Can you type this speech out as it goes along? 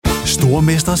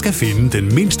Stormester skal finde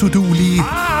den mindst uduelige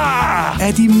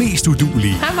af de mest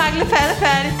uduelige. Hej, Mark.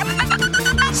 Færdig.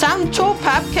 Sammen 2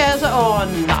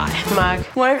 papkasser. Nej,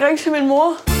 Mark. Må jeg ikke ringe til min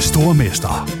mor?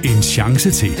 Stormester. En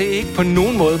chance til. Det er ikke på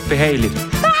nogen måde behageligt. Nej.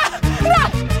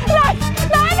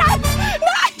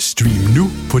 Stream nu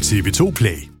på TV2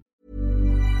 Play.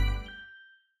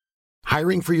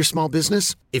 Hiring for your small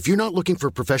business? If you're not looking for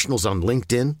professionals on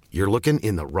LinkedIn, you're looking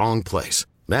in the wrong place.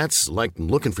 That's like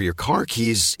looking for your car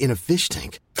keys in a fish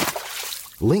tank.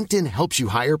 LinkedIn helps you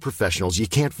hire professionals you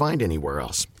can't find anywhere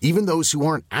else, even those who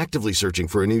aren't actively searching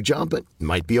for a new job but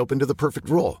might be open to the perfect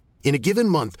role. In a given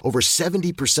month, over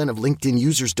 70% of LinkedIn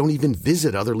users don't even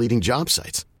visit other leading job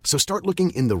sites. So start looking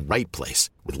in the right place.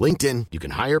 With LinkedIn, you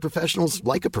can hire professionals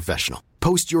like a professional.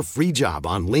 Post your free job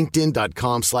on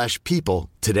linkedin.com/people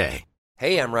today.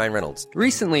 Hey, I'm Ryan Reynolds.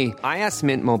 Recently, I asked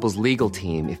Mint Mobile's legal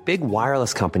team if big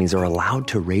wireless companies are allowed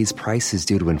to raise prices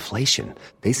due to inflation.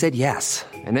 They said yes.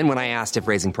 And then when I asked if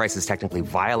raising prices technically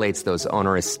violates those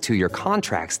onerous 2-year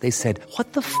contracts, they said, "What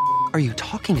the f*** are you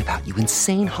talking about, you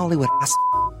insane Hollywood ass?"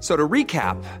 So to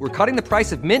recap, we're cutting the price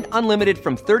of Mint Unlimited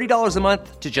from $30 a month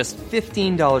to just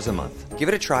 $15 a month. Give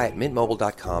it a try at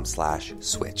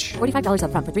mintmobile.com/switch. $45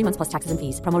 up front for 3 months plus taxes and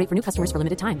fees. Promo rate for new customers for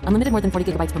limited time. Unlimited more than 40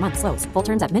 gigabytes per month. Slows full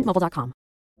terms at mintmobile.com.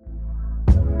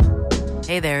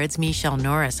 Hey there, it's Michelle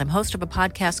Norris. I'm host of a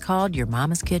podcast called Your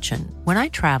Mama's Kitchen. When I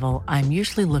travel, I'm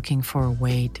usually looking for a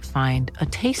way to find a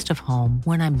taste of home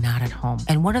when I'm not at home.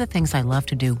 And one of the things I love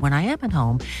to do when I am at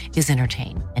home is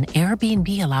entertain. And Airbnb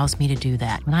allows me to do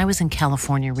that. When I was in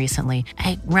California recently, I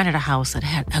rented a house that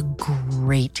had a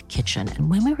great kitchen. And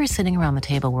when we were sitting around the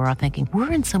table, we were all thinking,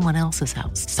 we're in someone else's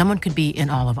house. Someone could be in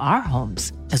all of our homes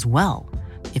as well.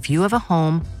 If you have a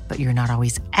home, but you're not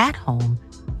always at home,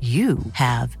 you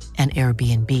have an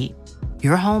Airbnb.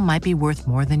 Your home might be worth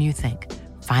more than you think.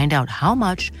 Find out how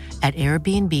much at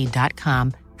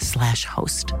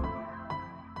airbnb.com/host.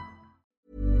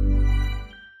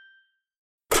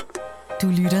 Du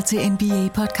lytter til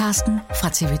NBA-podcasten fra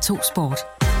TV2 Sport.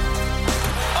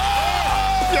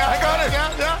 Ja, han gør det! Ja!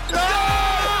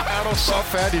 Er du så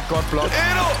færdig, godt blot.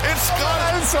 Endnu et skrald,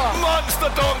 altså!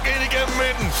 Monsterdunk ind igennem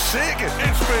midten. Sikke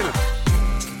et spil!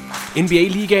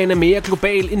 NBA-ligaen er mere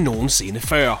global end nogensinde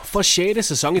før. For 6.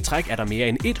 sæson i træk er der mere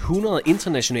end 100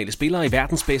 internationale spillere i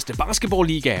verdens bedste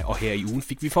basketballliga, og her i ugen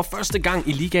fik vi for første gang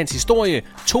i ligaens historie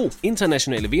 2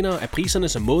 internationale vindere af priserne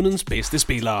som månedens bedste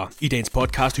spillere. I dagens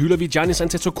podcast hylder vi Giannis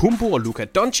Antetokounmpo og Luka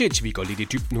Doncic. Vi går lidt i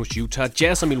dybden hos Utah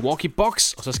Jazz og Milwaukee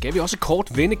Bucks, og så skal vi også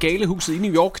kort vende galehuset i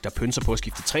New York, der pønser på at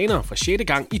skifte træner for 6.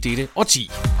 gang i dette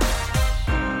årti.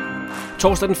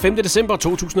 Torsdag den 5. december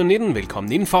 2019.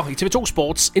 Velkommen indenfor i TV2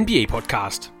 Sports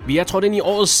NBA-podcast. Vi er trådt ind i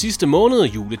årets sidste måned.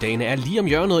 Juledagene er lige om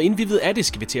hjørnet, og inden vi ved af det,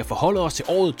 skal vi til at forholde os til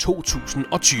året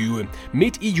 2020.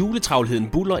 Midt i juletravlheden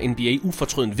buller NBA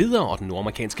ufortrødent videre, og den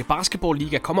nordamerikanske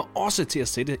basketballliga kommer også til at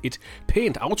sætte et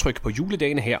pænt aftryk på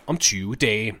juledagene her om 20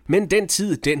 dage. Men den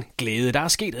tid, den glæde. Der er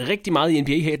sket rigtig meget i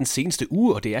NBA her den seneste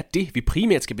uge, og det er det, vi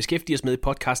primært skal beskæftige os med i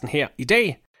podcasten her i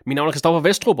dag. Mit navn er Christoffer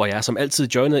Vestrup, og jeg er som altid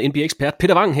joinet NBA-ekspert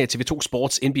Peter Wang her til TV2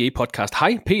 Sports NBA-podcast.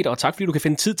 Hej Peter, og tak fordi du kan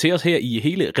finde tid til os her i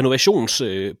hele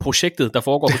renovationsprojektet, der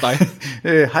foregår hos dig.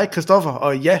 Hej Christoffer,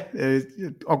 og ja,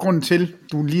 og grunden til,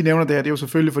 du lige nævner det her, det er jo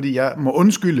selvfølgelig, fordi jeg må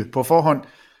undskylde på forhånd,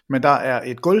 men der er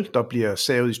et gulv, der bliver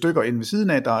savet i stykker inde ved siden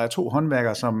af. Der er 2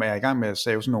 håndværkere, som er i gang med at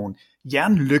save sådan nogle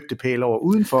jernlygtepæle over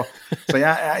udenfor, så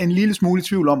jeg er en lille smule i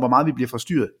tvivl om, hvor meget vi bliver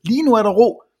forstyrret. Lige nu er der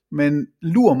ro, men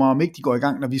lurer mig, om ikke de går i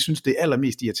gang, når vi synes, det er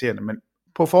allermest irriterende, men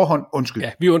på forhånd, undskyld.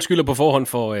 Ja, vi undskylder på forhånd,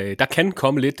 for der kan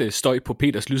komme lidt støj på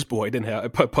Peters lydspor i den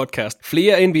her podcast.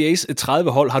 Flere af NBA's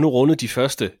 30 hold har nu rundet de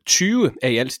første 20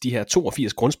 af i alt de her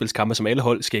 82 grundspilskampe, som alle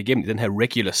hold skal igennem i den her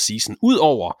regular season.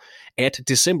 Udover at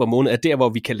december måned er der, hvor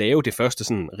vi kan lave det første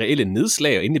sådan reelle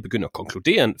nedslag, og endelig begynde at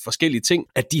konkludere forskellige ting,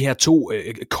 at de her 2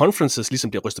 conferences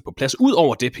ligesom bliver rystet på plads.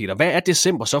 Udover det, Peter, hvad er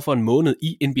december så for en måned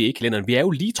i NBA-kalenderen? Vi er jo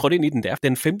lige trådt ind i den der,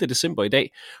 den 5. december i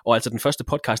dag, og altså den første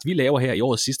podcast, vi laver her i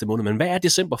årets sidste måned. Men hvad er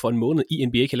december for en måned i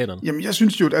NBA-kalenderen? Jamen, jeg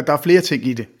synes jo, at der er flere ting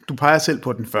i det. Du peger selv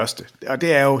på den første, og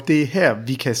det er jo det her,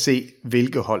 vi kan se,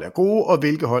 hvilke hold er gode, og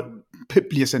hvilke hold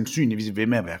bliver sandsynligvis ved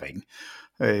med at være ringe.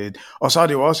 Og så er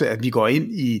det jo også, at vi går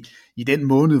ind i den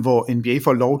måned, hvor NBA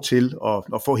får lov til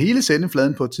at få hele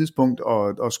sendefladen på et tidspunkt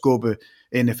og skubbe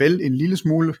NFL en lille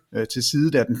smule til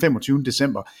side der den 25.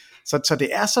 december. Så det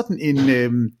er sådan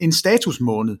en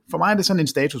statusmåned. For mig er det sådan en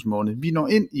statusmåned. Vi når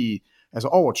ind i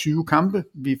over 20 kampe.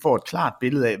 Vi får et klart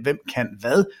billede af, hvem kan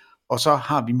hvad, og så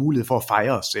har vi mulighed for at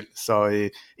fejre os selv. Så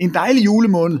en dejlig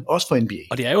julemåned, også for NBA.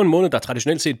 Og det er jo en måned, der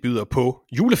traditionelt set byder på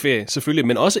juleferie selvfølgelig,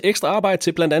 men også ekstra arbejde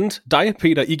til blandt andet dig,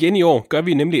 Peter. Igen i år gør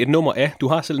vi nemlig et nummer af, du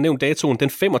har selv nævnt datoen, den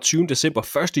 25. december,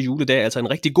 første juledag, altså en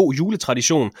rigtig god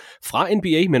juletradition fra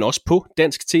NBA, men også på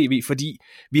dansk tv, fordi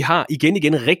vi har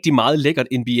igen rigtig meget lækkert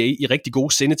NBA i rigtig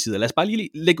gode sendetider. Lad os bare lige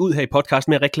lægge ud her i podcast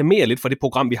med at reklamere lidt for det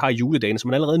program, vi har i juledagen, så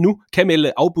man allerede nu kan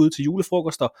melde afbud til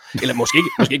julefrokoster, eller måske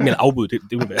ikke melde afbud, det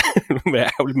vil være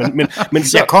ærgerligt, men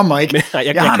så... Jeg kommer ikke.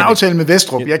 Jeg har en aftale med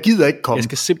Vestrup, jeg gider ikke komme. Jeg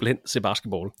skal simpelthen se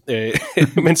basketball.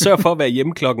 Men sørg for at være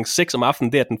hjemme klokken 6 om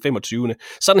aftenen, der den 25.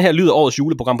 Sådan her lyder årets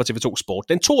juleprogram på TV2 Sport.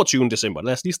 Den 22. december,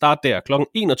 lad os lige starte der, klokken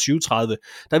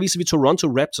 21.30, der viser vi Toronto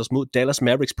Raptors mod Dallas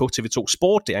Mavericks på TV2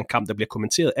 Sport. Det er en kamp, der bliver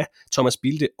kommenteret af Thomas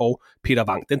Bilde og Peter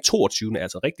Wang. Den 22. er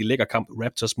altså en rigtig lækker kamp,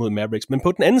 Raptors mod Mavericks. Men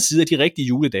på den anden side af de rigtige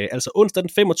juledage, altså onsdag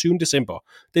den 25. december,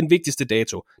 den vigtigste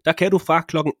dato, der kan du fra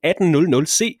klokken 18.00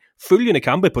 se følgende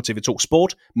kampe på TV2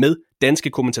 Sport med danske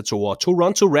kommentatorer.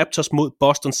 Toronto Raptors mod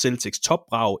Boston Celtics,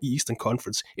 topbrag i Eastern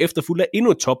Conference. Efterfulgt af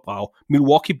endnu et topbrag,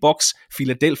 Milwaukee Bucks,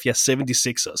 Philadelphia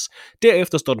 76ers.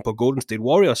 Derefter står den på Golden State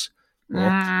Warriors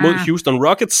mod Houston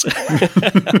Rockets.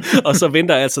 Og så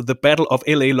venter altså The Battle of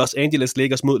LA, Los Angeles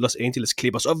Lakers mod Los Angeles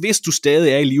Clippers. Og hvis du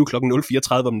stadig er i live klokken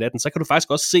 04.30 om natten, så kan du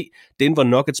faktisk også se Denver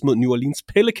Nuggets mod New Orleans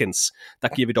Pelicans. Der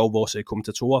giver vi dog vores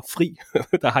kommentatorer fri.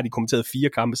 Der har de kommenteret 4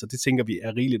 kampe, så det tænker vi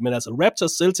er rigeligt. Men altså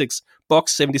Raptors, Celtics,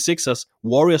 Bucks, 76ers,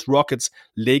 Warriors, Rockets,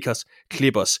 Lakers,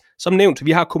 Clippers. Som nævnt,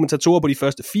 vi har kommentatorer på de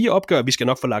første 4 opgør. Vi skal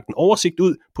nok få lagt en oversigt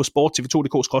ud på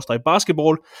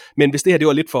sporttv2.dk/basketball. Men hvis det her det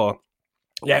var lidt for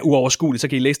uoverskueligt, så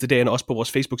kan I læse det derinde også på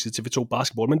vores Facebook-side TV2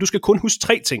 Basketball. Men du skal kun huske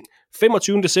 3 ting.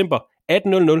 25. december,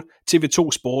 18.00,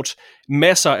 TV2 Sport.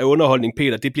 Masser af underholdning,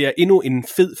 Peter. Det bliver endnu en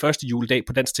fed første juledag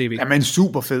på dansk tv. Jamen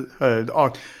super fed.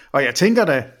 Og jeg tænker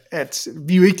da, at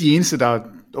vi er jo ikke de eneste, der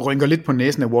rynker lidt på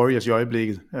næsen af Warriors i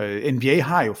øjeblikket. NBA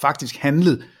har jo faktisk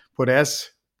handlet på deres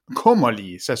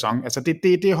kummerlige sæson. Altså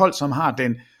det er det hold, som har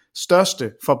den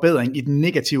største forbedring i den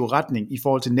negative retning i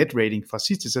forhold til netrating fra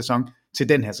sidste sæson til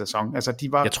den her sæson. Altså,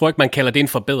 Jeg tror ikke, man kalder det en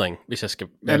forbedring, hvis jeg skal...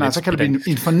 Nej, så kalder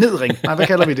vi en fornedring. Nej, hvad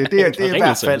kalder vi det? Det er i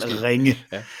hvert fald ringe.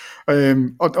 Ja.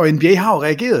 Og NBA har jo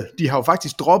reageret. De har jo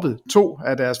faktisk droppet 2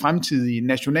 af deres fremtidige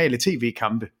nationale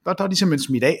tv-kampe. Der er de simpelthen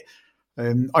smidt af.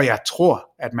 Og jeg tror,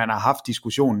 at man har haft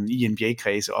diskussionen i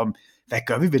NBA-kredse om, hvad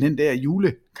gør vi ved den der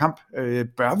julekamp?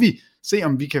 Bør vi se,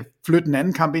 om vi kan flytte en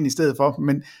anden kamp ind i stedet for?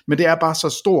 Men det er bare så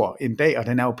stor en dag, og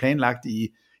den er jo planlagt i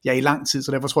lang tid,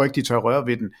 så derfor tror jeg ikke, de tør røre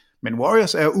ved den. Men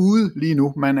Warriors er ude lige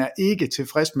nu. Man er ikke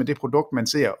tilfreds med det produkt, man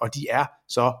ser, og de er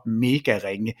så mega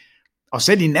ringe. Og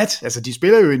selv i nat, altså de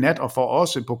spiller jo i nat, og får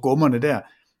også på gummerne der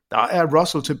er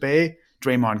Russell tilbage,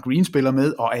 Draymond Green spiller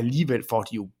med, og alligevel får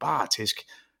de jo bare tæsk.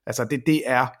 Altså det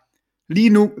er lige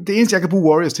nu, det eneste jeg kan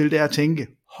bruge Warriors til, det er at tænke,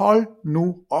 hold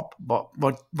nu op,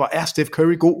 hvor er Steph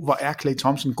Curry god, hvor er Klay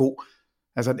Thompson god.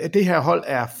 Altså det her hold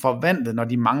er forvandlet, når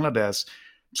de mangler deres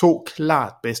 2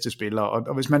 klart bedste spillere,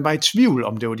 og hvis man var i tvivl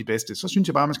om det var de bedste, så synes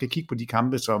jeg bare, man skal kigge på de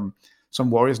kampe,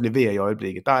 som Warriors leverer i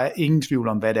øjeblikket. Der er ingen tvivl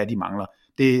om, hvad det er, de mangler.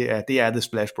 Det er The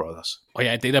Splash Brothers. Og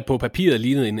ja, det der på papiret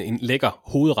lignede en lækker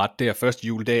hovedret der første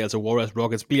juledag, altså Warriors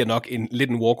Rockets, bliver nok lidt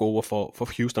en walkover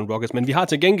for Houston Rockets. Men vi har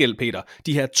til gengæld, Peter,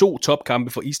 de her 2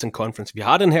 topkampe for Eastern Conference. Vi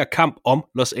har den her kamp om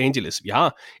Los Angeles. Vi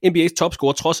har NBA's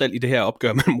topscorer trods alt i det her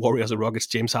opgør mellem Warriors og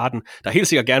Rockets, James Harden, der helt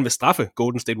sikkert gerne vil straffe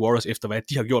Golden State Warriors efter hvad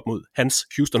de har gjort mod hans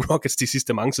Houston Rockets de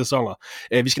sidste mange sæsoner.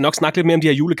 Vi skal nok snakke lidt mere om de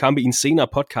her julekampe i en senere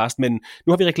podcast, men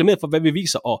nu har vi reklameret for, hvad vi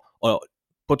viser, og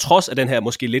på trods af den her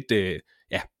måske lidt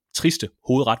triste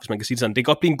hovedret, hvis man kan sige det sådan. Det kan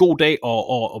godt blive en god dag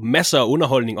og masser af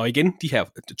underholdning, og igen, de her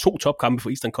 2 topkampe for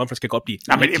Eastern Conference kan godt blive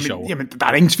rigtig sjove. Jamen, der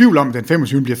er ingen tvivl om, at den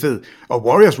 25. bliver fed, og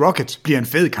Warriors Rockets bliver en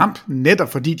fed kamp,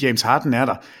 netop fordi James Harden er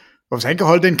der. Og hvis han kan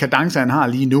holde den kadence, han har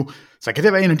lige nu, så kan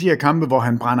det være en af de her kampe, hvor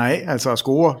han brænder af, altså at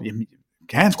score. Jamen,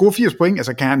 kan han score 80 point?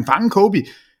 Altså kan han fange Kobe?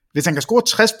 Hvis han kan score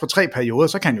 60 på 3 perioder,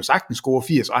 så kan han jo sagtens score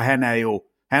 80, og han er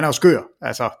jo skør.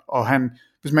 Altså, og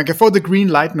hvis man kan få the green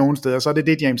light nogen steder, så er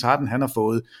det James Harden, han har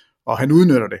fået. Og han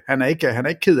udnytter det. Han er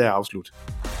ikke ked af at afslutte.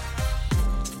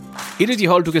 Et af de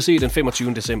hold, du kan se den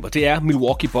 25. december, det er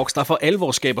Milwaukee Bucks, der for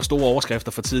alvor skaber store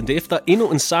overskrifter for tiden. Det er efter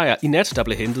endnu en sejr i nat, der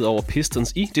blev hentet over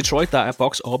Pistons i Detroit. Der er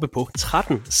Bucks oppe på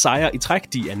 13 sejre i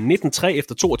træk. De er 19-3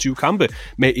 efter 22 kampe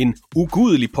med en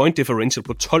ugudelig point differential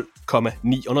på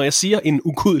 12,9. Og når jeg siger en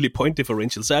ugudelig point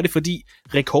differential, så er det fordi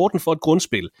rekorden for et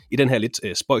grundspil i den her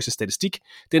lidt spøjse statistik,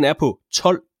 den er på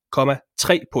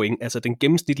 12,3 point, altså den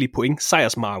gennemsnitlige point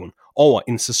sejrsmargen over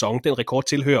en sæson. Den rekord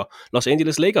tilhører Los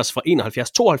Angeles Lakers fra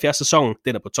 71-72 sæsonen.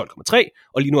 Den er på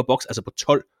 12,3, og lige nu er Bucks altså på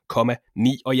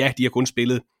 12,9. Og ja, de har kun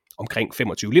spillet omkring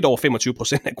 25, lidt over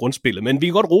 25% af grundspillet. Men vi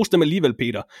kan godt rose dem alligevel,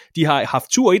 Peter. De har haft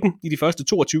tur i den i de første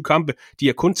 22 kampe. De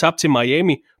har kun tabt til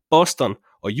Miami, Boston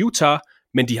og Utah,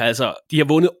 men de har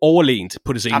vundet overlegent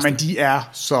på det seneste. Ja, men de er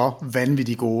så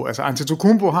vanvittigt gode. Altså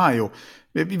Antetokounmpo har jo,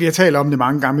 vi har talt om det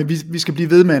mange gange, men vi skal blive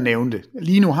ved med at nævne det.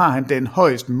 Lige nu har han den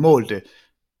højst målte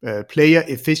player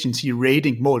efficiency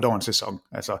rating målt over en sæson.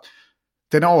 Altså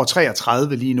den er over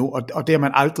 33 lige nu, og det har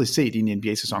man aldrig set i en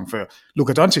NBA-sæson før.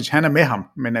 Luka Doncic, han er med ham,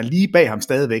 men er lige bag ham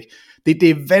stadigvæk. Det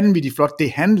er vanvittigt flot.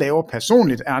 Det han laver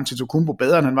personligt er Antetokounmpo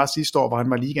bedre, end han var sidste år, hvor han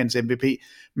var ligaens MVP.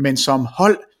 Men som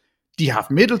hold, de har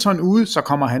haft Middleton ude, så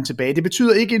kommer han tilbage. Det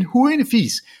betyder ikke en hujende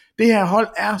fis. Det her hold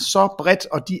er så bredt,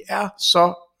 og de er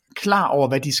så klar over,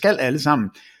 hvad de skal alle sammen.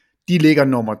 De ligger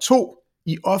nummer 2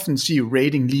 i offensiv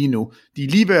rating lige nu. De er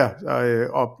lige ved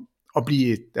at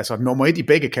blive nummer 1 i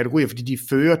begge kategorier, fordi de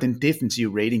fører den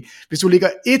defensive rating. Hvis du ligger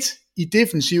 1 i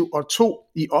defensiv og 2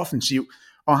 i offensiv,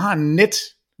 og har en net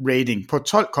rating på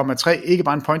 12,3, ikke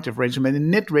bare en point differential, men en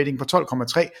net rating på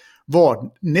 12,3,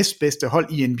 hvor næstbedste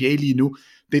hold i NBA lige nu,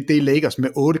 det er Lakers med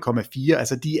 8,4.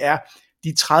 Altså de er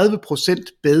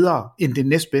 30% bedre end det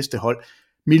næstbedste hold.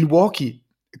 Milwaukee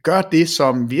gør det,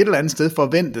 som vi et eller andet sted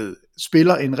forventede,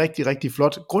 spiller en rigtig, rigtig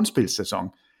flot grundspilssæson.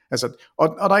 Altså,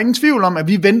 og der er ingen tvivl om, at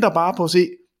vi venter bare på at se,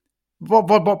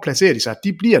 hvor placerer de sig.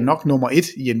 De bliver nok nummer 1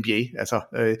 i NBA. Altså,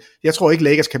 jeg tror ikke,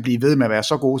 Lakers kan blive ved med at være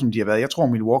så gode, som de har været. Jeg tror,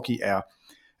 Milwaukee er...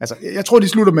 Altså, jeg tror, de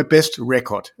slutter med best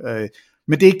record.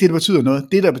 Men det er ikke det, der betyder noget.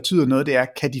 Det, der betyder noget, det er,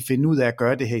 kan de finde ud af at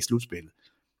gøre det her i slutspillet.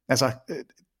 Altså,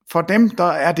 for dem, der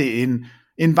er det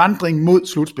en vandring mod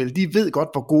slutspil. De ved godt,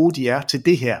 hvor gode de er til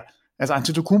det her. Altså,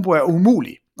 Antetokounmpo er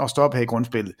umulig at stoppe her i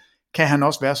grundspillet. Kan han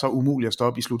også være så umulig at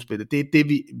stoppe i slutspillet? Det er det,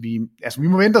 vi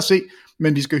må vente og se,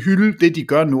 men vi skal hylde det, de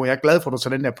gør nu. Jeg er glad for, at du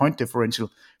tager den der point differential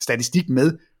statistik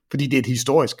med, fordi det er et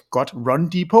historisk godt run,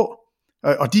 de er på.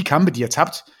 Og de kampe, de har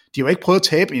tabt, de har jo ikke prøvet at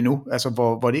tabe endnu, altså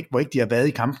hvor ikke de har været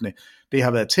i kampene. Det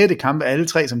har været tætte kampe, alle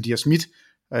 3, som de har smidt.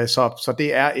 Så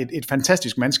det er et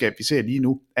fantastisk mandskab, vi ser lige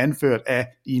nu, anført af,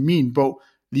 i min bog,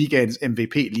 ligaens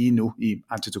MVP lige nu i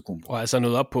Antetokounmpo. Og altså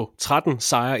nået op på 13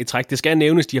 sejre i træk. Det skal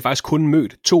nævnes, de har faktisk kun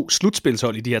mødt 2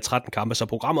 slutspilshold i de her 13 kampe, så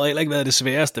programmet har heller ikke været det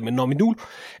sværeste. Men når vi nu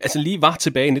lige var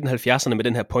tilbage i 1970'erne med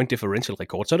den her point differential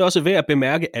rekord, så er det også værd at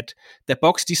bemærke, at da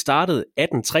Bucks de startede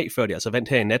 18-3, før de altså vandt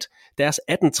her i nat, deres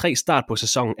 18-3 start på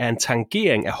sæsonen er en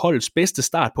tangering af holdets bedste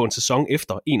start på en sæson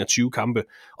efter 21 kampe.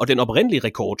 Og den oprindelige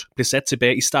rekord blev sat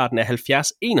tilbage i starten af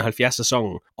 70-71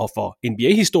 sæsonen. Og for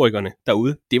NBA-historikerne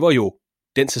derude, det var jo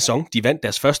den sæson, de vandt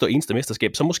deres første og eneste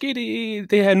mesterskab. Så måske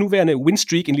det her nuværende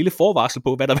winstreak en lille forvarsel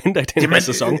på, hvad der venter i den her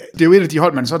sæson. Det er jo et af de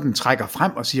hold, man sådan trækker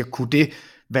frem og siger, kunne det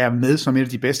være med som et af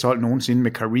de bedste hold nogensinde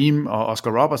med Kareem og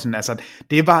Oscar Robertson? Altså,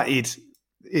 det var et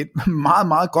meget,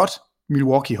 meget godt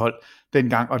Milwaukee-hold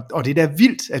dengang. Og det er da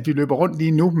vildt, at vi løber rundt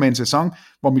lige nu med en sæson,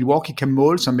 hvor Milwaukee kan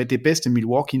måle sig med det bedste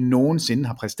Milwaukee nogensinde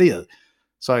har præsteret.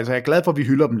 Så jeg er glad for, at vi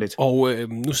hylder dem lidt. Og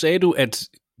nu sagde du, at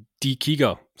de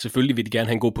kigger, selvfølgelig vil de gerne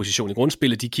have en god position i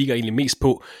grundspillet, de kigger egentlig mest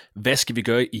på, hvad skal vi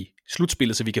gøre i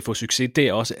slutspillet, så vi kan få succes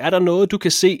der også. Er der noget, du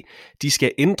kan se, de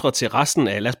skal ændre til resten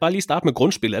af, lad os bare lige starte med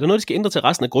grundspillet, er der noget, de skal ændre til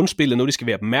resten af grundspillet, noget de skal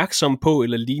være opmærksomme på,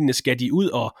 eller lignende, skal de ud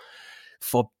og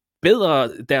forbedre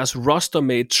deres roster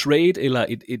med et trade, eller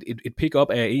et pick-up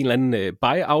af en eller anden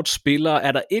buyout-spiller,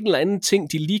 er der et eller andet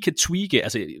ting, de lige kan tweake,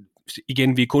 altså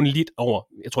igen, vi er kun lidt over,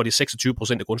 jeg tror det er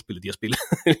 26% af grundspillet, de har spillet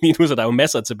lige nu, så der er jo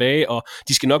masser tilbage, og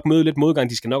de skal nok møde lidt modgang,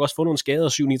 de skal nok også få nogle skader,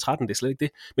 7-9-13, det er slet ikke det.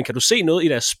 Men kan du se noget i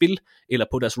deres spil, eller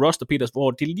på deres roster, Peters,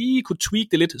 hvor de lige kunne tweak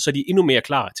det lidt, så de er endnu mere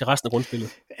klar til resten af grundspillet?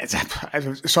 Altså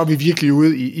så er vi virkelig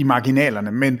ude i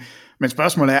marginalerne, men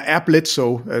spørgsmålet er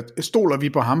Bledsoe, stoler vi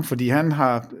på ham, fordi han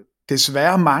har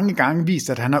desværre mange gange vist,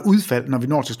 at han har udfaldt, når vi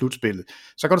når til slutspillet.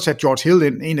 Så kan du sætte George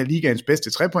Hill ind, en af ligaens bedste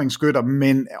 3-pointsskytter,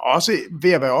 men også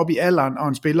ved at være oppe i alderen, og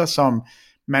en spiller, som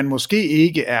man måske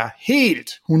ikke er helt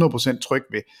 100% tryg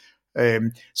ved.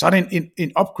 Så er det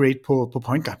en upgrade på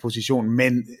point guard-positionen,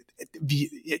 men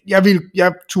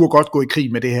jeg turde godt gå i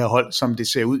krig med det her hold, som det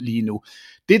ser ud lige nu.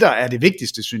 Det, der er det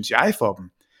vigtigste, synes jeg, for dem,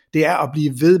 det er at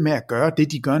blive ved med at gøre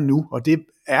det, de gør nu, og det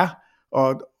er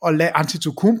og lad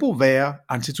Antetokounmpo være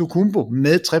Antetokounmpo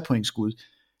med 3-pointsskud.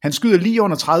 Han skyder lige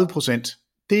under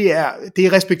 30%. Det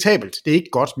er respektabelt. Det er ikke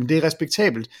godt, men det er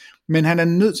respektabelt. Men han er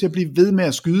nødt til at blive ved med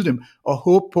at skyde dem, og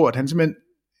håbe på, at han simpelthen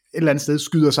et eller andet sted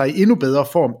skyder sig i endnu bedre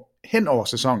form hen over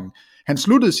sæsonen. Han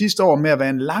sluttede sidste år med at være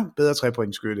en langt bedre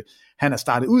 3-pointsskytte. Han er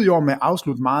startet ud i år med at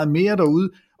afslutte meget mere derude,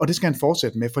 og det skal han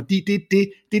fortsætte med, fordi det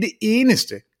er det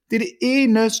eneste. Det er det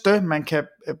eneste, man kan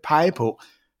pege på.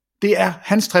 Det er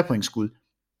hans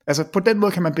 3-pointsskud. Altså på den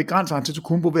måde kan man begrænse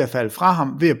Antetokounmpo ved at falde fra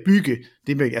ham, ved at bygge,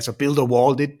 altså build a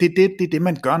wall, det er det,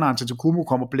 man gør, når Antetokounmpo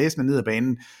kommer blæsende ned ad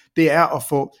banen. Det er at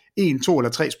få 1, 2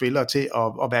 eller 3 spillere til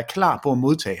at være klar på at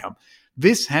modtage ham.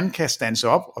 Hvis han kan standse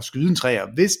op og skyde en træer,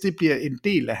 hvis det bliver en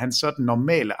del af hans sådan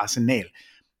normale arsenal,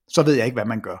 så ved jeg ikke, hvad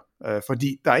man gør.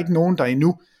 Fordi der er ikke nogen, der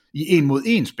endnu i 1 mod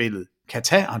 1 spillet kan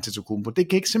tage Antetokounmpo. Det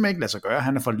kan ikke simpelthen ikke lade sig gøre.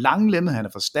 Han er for langlemmet, han er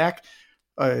for stærk,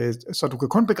 så du kan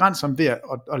kun begrænse ham ved at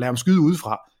lade ham skyde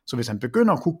udefra. Så hvis han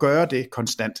begynder at kunne gøre det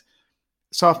konstant,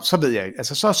 så ved jeg ikke.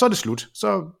 Altså så er det slut.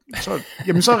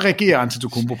 Så reagerer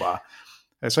Antetokounmpo bare.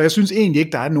 Så jeg synes egentlig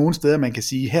ikke, der er nogen steder, man kan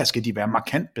sige, her skal de være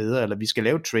markant bedre, eller vi skal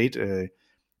lave trade.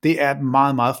 Det er et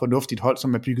meget, meget fornuftigt hold,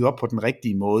 som er bygget op på den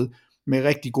rigtige måde, med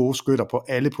rigtig gode skytter på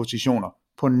alle positioner,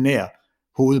 på nær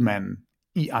hovedmanden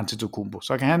i Antetokounmpo.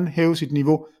 Så kan han hæve sit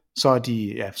niveau, så er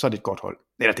det et godt hold.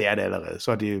 Eller det er det allerede.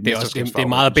 Så er det er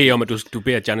meget at bede om, at du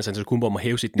beder Giannis Antetokounmpo om at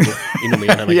hæve sit niveau endnu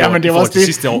mere, end han har men det var også det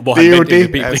sidste år, hvor det han vandt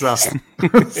MVP. Altså.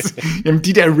 Jamen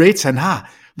de der rates, han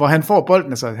har, hvor han får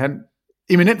bolden, altså han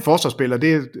eminent forsvarsspiller,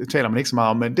 det taler man ikke så meget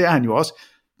om, men det er han jo også.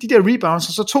 De der rebounds,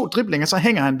 og så 2 driblinger, så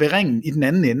hænger han ved ringen i den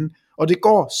anden ende, og det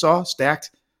går så stærkt.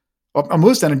 Og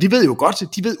modstanderne, de ved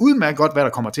udmærket godt, hvad der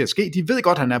kommer til at ske. De ved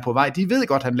godt, han er på vej. De ved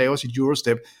godt, han laver sit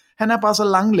Eurostep. Han er bare så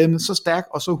langlemmet, så stærk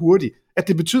og så hurtig, at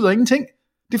det betyder ingenting.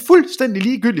 Det er fuldstændig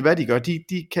ligegyldigt, hvad de gør. De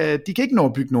kan ikke nå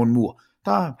at bygge nogen mur.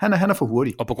 Han er for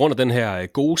hurtig. Og på grund af den her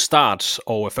gode start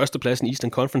og førstepladsen i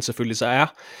Eastern Conference selvfølgelig, så er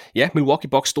Milwaukee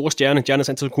Bucks store stjerne Giannis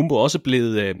Antetokounmpo også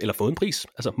fået en pris.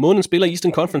 Altså månedens spiller i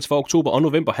Eastern Conference for oktober og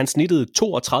november, han snittede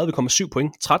 32,7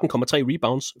 point, 13,3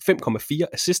 rebounds, 5,4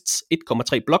 assists,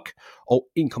 1,3 block og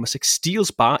 1,6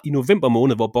 steals bare i november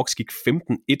måned, hvor Bucks gik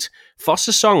 15-1. For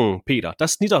sæsonen, Peter, der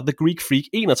snitter The Greek Freak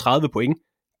 31 point,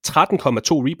 13,2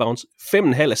 rebounds,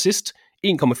 5,5 assist,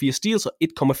 1,4 steals og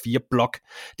 1,4 block.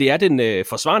 Det er den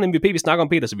forsvarende MVP, vi snakker om,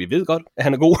 Peter, så vi ved godt, at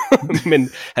han er god. Men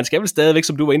han skal vel stadigvæk,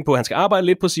 som du var inde på, han skal arbejde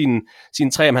lidt på sine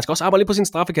træer, men han skal også arbejde lidt på sin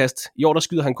straffekast. I år, der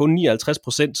skyder han kun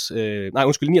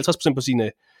 59% på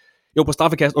sine... på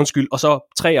straffekast, og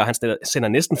så træer, han sender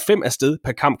næsten 5 afsted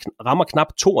per kamp, rammer knap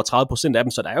 32% af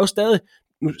dem, så der er jo stadig,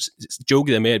 nu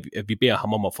jokede jeg med, at vi beder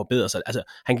ham om at forbedre sig, altså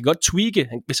han kan godt tweake,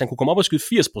 hvis han kunne komme op og skyde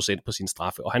 80% på sin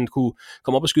straffe, og han kunne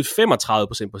komme op og skyde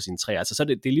 35% på sine træer, altså så er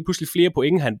det lige pludselig flere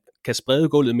point, han kan sprede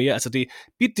gulvet mere, altså det er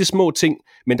bitte små ting,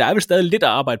 men der er vel stadig lidt at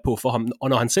arbejde på for ham, og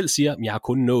når han selv siger, at jeg har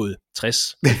kun nået 60-70%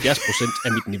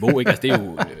 af mit niveau, ikke? Altså det er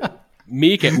jo...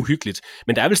 mega uhyggeligt.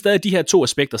 Men der er vel stadig de her 2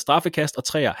 aspekter, straffekast og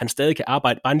træer, han stadig kan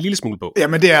arbejde bare en lille smule på.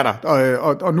 Jamen det er der,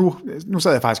 og nu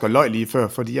sad jeg faktisk og løg lige før,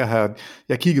 fordi jeg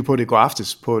kiggede på det i går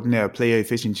aftes på den her player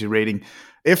efficiency rating.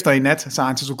 Efter i nat, så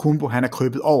Antetokounmpo, han er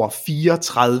krøbet over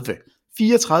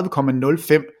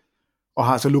 34,05, og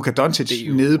har så Luka Doncic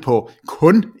nede på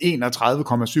kun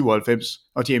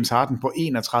 31,97, og James Harden på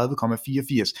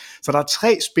 31,84. Så der er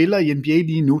 3 spillere i NBA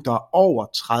lige nu, der er over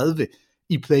 30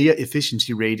 i player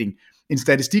efficiency rating. En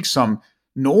statistik, som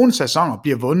nogle sæsoner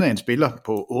bliver vundet af en spiller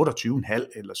på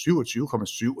 28,5 eller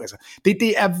 27,7. Altså,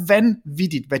 det er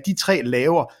vanvittigt, hvad de 3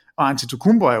 laver, og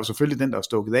Antetokounmpo er jo selvfølgelig den, der er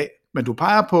stukket af. Men du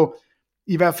peger på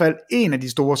i hvert fald en af de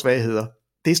store svagheder,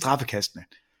 det er straffekastene.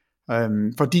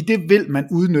 Fordi det vil man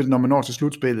udnytte, når man når til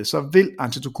slutspillet. Så vil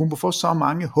Antetokounmpo få så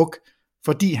mange hug,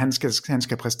 fordi han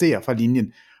skal præstere fra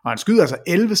linjen. Og han skyder altså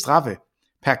 11 straffe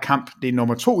per kamp. Det er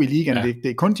nummer 2 i ligaen. Ja. Det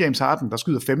er kun James Harden, der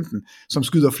skyder 15, som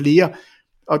skyder flere.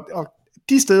 Og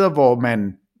de steder, hvor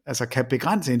man altså kan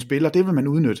begrænse en spiller, det vil man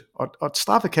udnytte. Og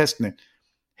straffekastene,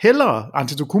 hellere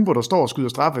Antetokounmpo, der står og skyder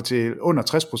straffe til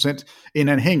under 60%, end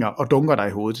han hænger og dunker dig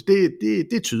i hovedet.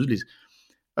 Det er tydeligt.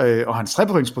 Og hans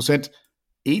 3-pointsprocent,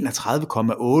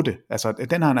 31,8. Altså,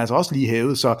 den har han altså også lige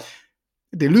hævet, så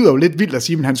det lyder jo lidt vildt at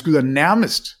sige, men han skyder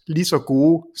nærmest lige så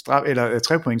gode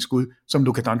 3-pointsskud som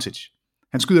Luka Doncic.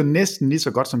 Han skyder næsten lige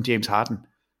så godt som James Harden.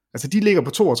 Altså de ligger på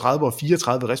 32 og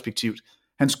 34 respektivt.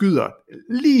 Han skyder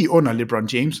lige under LeBron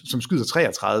James, som skyder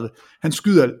 33. Han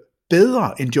skyder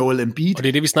bedre end Joel Embiid. Og det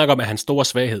er det, vi snakker om, er hans store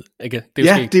svaghed. Ikke? Det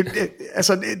er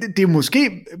det er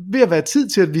måske ved at være tid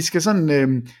til, at vi skal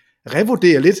sådan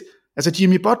revurdere lidt. Altså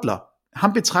Jimmy Butler,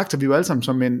 ham betragter vi jo alle sammen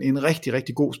som en rigtig,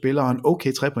 rigtig god spiller, og en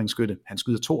okay 3-pointsskytte. Han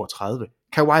skyder 32.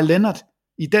 Kawhi Leonard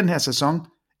i den her sæson,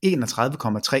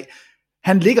 31,3.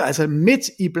 Han ligger altså midt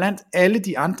i blandt alle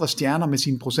de andre stjerner med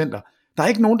sine procenter. Der er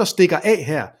ikke nogen, der stikker af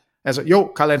her. Altså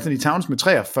jo, Karl Anthony Towns med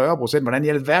 43%, hvordan i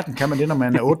alverden kan man det, når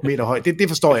man er 8 meter høj? Det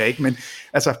forstår jeg ikke, men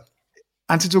altså,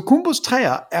 Antetokounmpos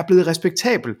træer er blevet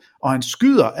respektabel, og han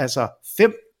skyder altså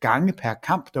 5 gange per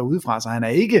kamp derudefra, så han er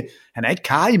ikke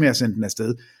Kari med at sende den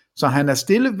afsted. Så han er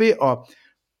stille ved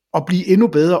at blive endnu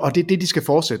bedre, og det er det, de skal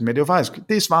fortsætte med. Det er jo faktisk,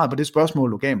 det er svaret på det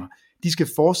spørgsmål, du gav mig. de skal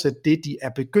fortsætte det, de er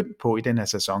begyndt på i den her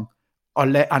sæson, og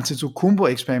lade Antetokounmpo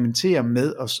eksperimentere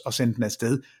med at sende den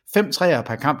afsted. 5 træer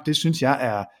per kamp, det synes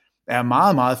jeg er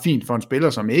meget, meget fint for en spiller,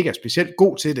 som ikke er specielt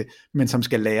god til det, men som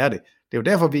skal lære det. Det er jo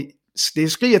derfor,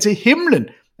 det skriger til himlen,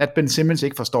 at Ben Simmons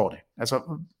ikke forstår det.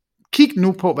 Altså, kig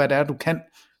nu på, hvad det er, du kan,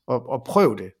 og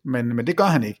prøv det, men det gør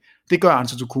han ikke. Det gør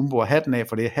Antetokounmpo, og hatten af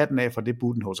for det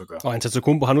Budenholzer gør. Og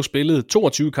Antetokounmpo har nu spillet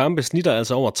 22 kampe, snitter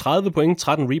altså over 30 point,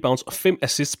 13 rebounds og 5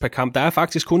 assists per kamp. Der er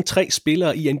faktisk kun 3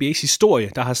 spillere i NBA's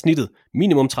historie, der har snittet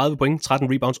minimum 30 point,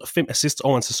 13 rebounds og 5 assists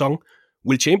over en sæson.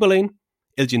 Will Chamberlain,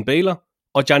 Elgin Baylor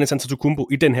og Giannis Antetokounmpo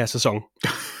i den her sæson.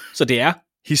 Så det er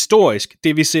historisk,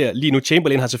 det vi ser lige nu.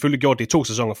 Chamberlain har selvfølgelig gjort det i 2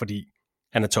 sæsoner, fordi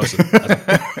han er tosset. Altså.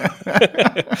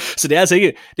 Så det er altså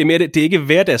ikke, det er ikke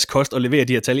hverdagskost at levere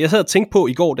de her tal. Jeg sad og tænkte på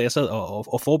i går, da jeg sad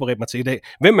og forberedte mig til i dag,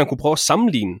 hvem man kunne prøve at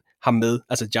sammenligne ham med,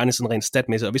 altså Giannis rent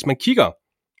statmæssigt. Og hvis man kigger,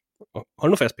 hold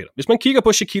nu fast Peter, hvis man kigger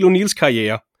på Shaquille O'Neals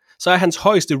karriere, så er hans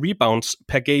højeste rebounds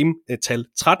per game tal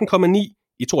 13,9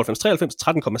 i 92-93,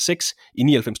 13,6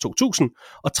 i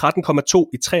 99-2000 og 13,2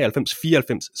 i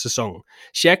 93-94 sæsonen.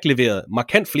 Shaq leverede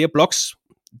markant flere blocks,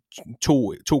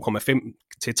 2,5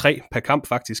 til 3 per kamp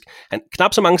faktisk. Han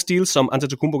knap så mange steals som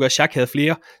Antetokounmpo gør. Shaq havde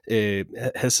flere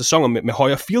havde sæsoner med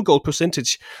højere field goal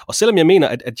percentage, og selvom jeg mener,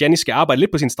 at Giannis skal arbejde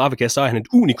lidt på sin straffekast, så er han et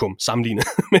unikum sammenlignet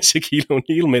med Shaquille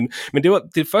O'Neal, men det var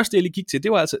det første, jeg lige gik til,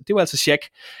 det var altså Shaq.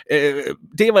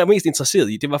 Det jeg var mest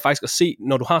interesseret i, det var faktisk at se,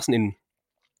 når du har sådan en,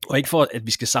 og ikke for, at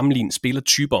vi skal sammenligne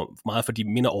spillertyper meget, for de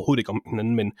minder overhovedet ikke om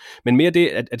hinanden, men mere det,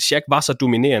 at Shaq var så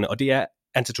dominerende, og det er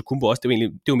Antetokounmpo også, det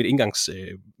var mit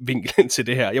indgangsvinkel til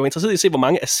det her. Jeg var interesseret i at se, hvor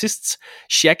mange assists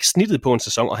Shaq snittede på en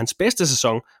sæson, og hans bedste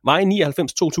sæson var i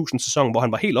 99-2000 sæson, hvor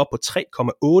han var helt op på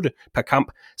 3,8 per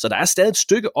kamp. Så der er stadig et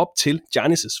stykke op til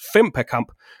Giannis' 5 per kamp.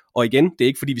 Og igen, det er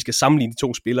ikke fordi, vi skal sammenligne de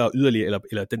 2 spillere yderligere,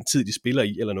 eller den tid, de spiller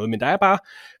i, eller noget, men der er bare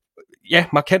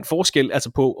markant forskel, altså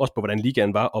også på, hvordan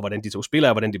ligaen var, og hvordan de 2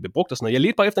 spillere, og hvordan de blev brugt og sådan noget. Jeg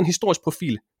ledte bare efter en historisk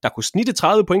profil, der kunne snitte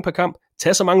 30 point per kamp,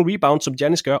 tage så mange rebounds, som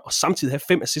Giannis gør, og samtidig have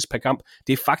 5 assists per kamp.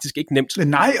 Det er faktisk ikke nemt.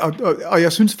 Nej, og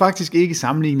jeg synes faktisk ikke,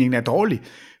 sammenligningen er dårlig,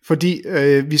 fordi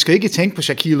vi skal ikke tænke på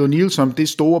Shaquille O'Neal som det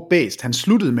store bæst, han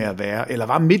sluttede med at være, eller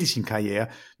var midt i sin karriere.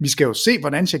 Vi skal jo se,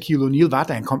 hvordan Shaquille O'Neal var,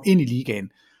 da han kom ind i ligaen.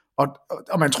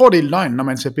 Og man tror, det er løgn, når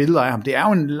man ser billeder af ham. Det er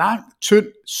jo en lang, tynd,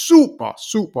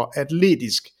 super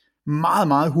atletisk, meget,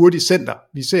 meget hurtig center.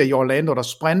 Vi ser i Orlando, der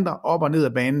sprinter op og ned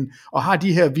ad banen, og har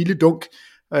de her vilde dunk.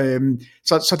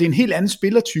 Så det er en helt anden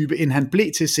spillertype, end han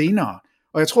blev til senere.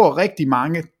 Og jeg tror rigtig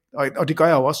mange, og det gør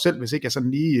jeg jo også selv, hvis ikke jeg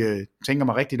sådan lige tænker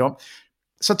mig rigtigt om,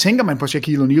 så tænker man på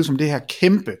Shaquille O'Neal som det her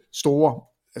kæmpe, store,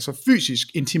 altså fysisk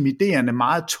intimiderende,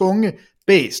 meget tunge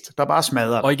bæst, der bare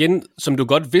smadrer. Og igen, som du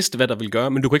godt vidste, hvad der ville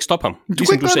gøre, men du kunne ikke stoppe ham.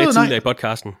 Ligesom du sagde tidligere i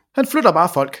podcasten. Han flytter bare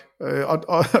folk,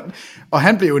 og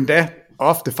han blev endda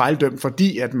ofte fejldømt,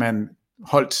 fordi at man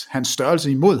holdt hans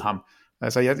størrelse imod ham.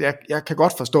 Altså, jeg kan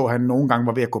godt forstå, at han nogle gange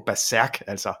var ved at gå berserk.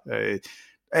 Altså,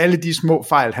 alle de små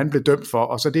fejl, han blev dømt for,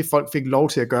 og så det folk fik lov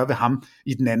til at gøre ved ham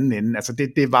i den anden ende. Altså,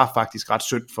 det var faktisk ret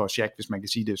synd for Shaq, hvis man kan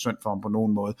sige, det er synd for ham på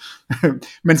nogen måde.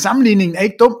 Men sammenligningen er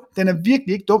ikke dum. Den er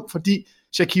virkelig ikke dum, fordi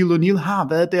Shaquille O'Neal har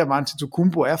været der, hvor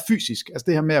Antetokounmpo er fysisk. Altså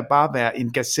det her med at bare være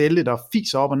en gazelle, der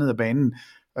fiser op og ned ad banen,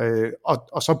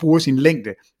 og så bruger sin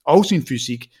længde og sin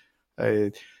fysik.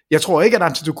 Jeg tror ikke, at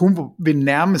Antetokounmpo vil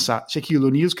nærme sig Shaquille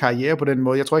O'Neals karriere på den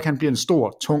måde. Jeg tror ikke, han bliver en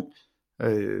stor, tung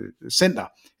center.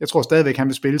 Jeg tror stadigvæk, han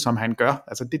vil spille, som han gør.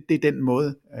 Altså det er den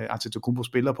måde, Antetokounmpo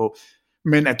spiller på.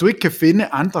 Men at du ikke kan finde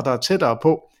andre, der er tættere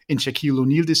på end Shaquille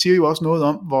O'Neal, det siger jo også noget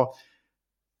om,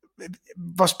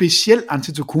 hvor speciel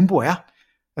Antetokounmpo er.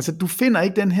 Altså du finder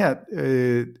ikke den her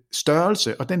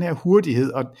størrelse, og den her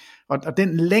hurtighed, og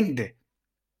den længde,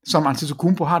 som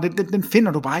Antetokounmpo har, den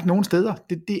finder du bare ikke nogen steder.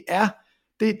 Det er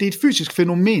et fysisk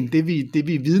fænomen, det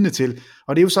vi er vidne til.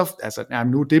 Og det er jo så, altså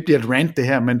nu det bliver et rant det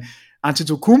her, men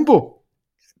Antetokounmpo,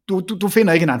 du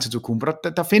finder ikke en Antetokounmpo.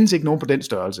 Der findes ikke nogen på den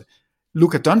størrelse.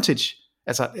 Luka Doncic,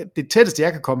 altså det tætteste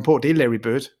jeg kan komme på, det er Larry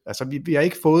Bird. Altså vi har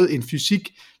ikke fået en fysik,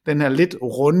 den her lidt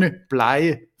runde,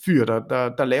 blege fyr,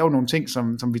 der laver nogle ting,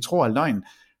 som vi tror er løgn.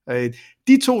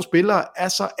 De 2 spillere er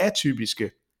så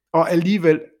atypiske, og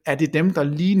alligevel er det dem, der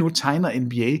lige nu tegner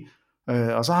NBA.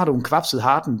 Og så har du en kvapset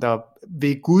Harden, der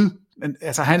ved Gud,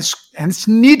 altså han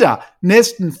snitter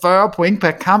næsten 40 point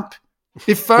per kamp.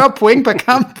 Det er 40 point per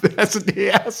kamp. Altså det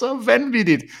er så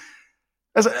vanvittigt.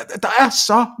 Altså der er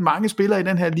så mange spillere i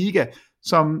den her liga,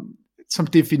 som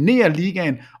definerer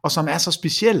ligaen, og som er så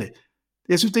specielle.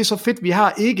 Jeg synes, det er så fedt. Vi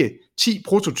har ikke 10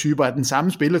 prototyper af den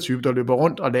samme spillertype, der løber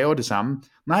rundt og laver det samme.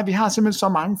 Nej, vi har simpelthen så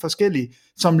mange forskellige,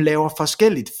 som laver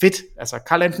forskelligt fedt. Altså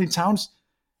Karl Anthony Towns,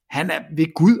 han er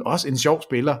ved Gud også en sjov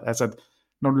spiller. Altså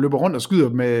når du løber rundt og skyder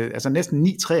med altså næsten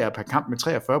 9 træer per kamp med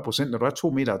 43%, når du er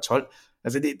 2,12 meter.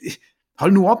 Altså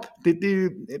hold nu op,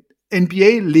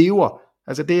 NBA lever.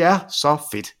 Altså, det er så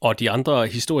fedt. Og de andre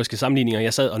historiske sammenligninger,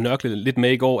 jeg sad og nørklede lidt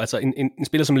med i går, altså en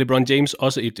spiller som LeBron James,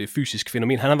 også et fysisk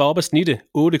fænomen. Han har været oppe at snitte 8,6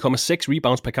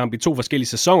 rebounds per kamp i 2 forskellige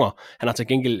sæsoner. Han har til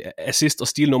gengæld assist- og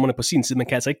steal-nummerne på sin side. Man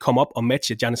kan altså ikke komme op og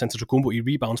matche Giannis Antetokounmpo i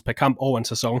rebounds per kamp over en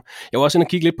sæson. Jeg var også inde og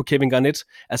kigge lidt på Kevin Garnett.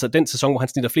 Altså, den sæson, hvor han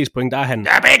snitter flest point, der er han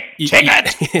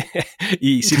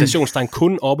i citationstegn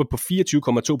kun oppe på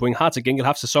 24,2 point. Har til gengæld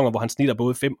haft sæsoner, hvor han snitter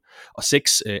både 5 og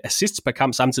 6 assists per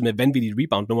kamp, samtidig med vanvittigt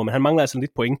rebound-nummer, men han mangler altså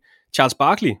lidt point. Charles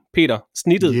Barkley, Peter,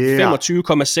 snittet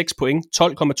 25,6 point, 12,2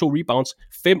 rebounds,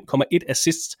 5,1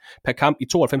 assists per kamp i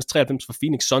 92-93 for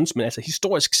Phoenix Suns, men altså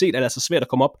historisk set er det altså svært at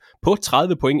komme op på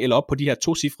 30 point, eller op på de her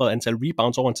 2-cifrede antal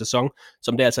rebounds over en sæson,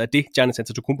 som det altså er det, Giannis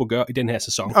Antetokounmpo gør i den her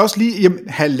sæson. Også lige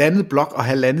halvandet blok og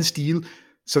halvandet steal.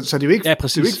 Så det er jo ikke, det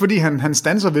er jo ikke fordi han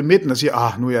standser ved midten og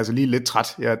siger, nu er jeg altså lige lidt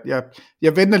træt.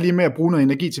 Jeg venter lige med at bruge noget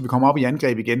energi, til vi kommer op i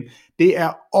angreb igen. Det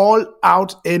er all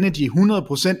out energy,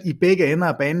 100% i begge ender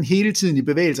af banen, hele tiden i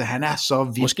bevægelse. Han er så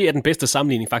vild. Måske er den bedste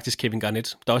sammenligning faktisk Kevin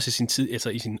Garnett, der også i sin tid, altså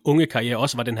i sin unge karriere,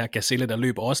 også var den her gazelle, der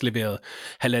løb og også leverede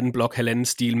halvanden blok, halvanden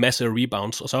steal, masser af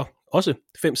rebounds, og så også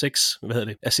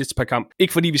 5-6, assists per kamp.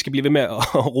 Ikke fordi vi skal blive ved med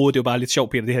at rode, det er jo bare lidt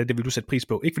sjovt, Peter, det her, det vil du sætte pris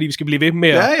på. Ikke fordi vi skal blive ved med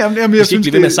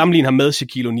at sammenligne ham med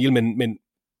Shaquille O'Neal, men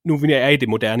nu er I det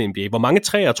moderne NBA. Hvor mange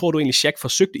træer tror du egentlig Shaq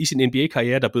forsøgte i sin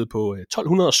NBA-karriere, der bød på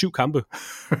 1207 kampe?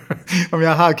 Om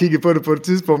jeg har kigget på det på et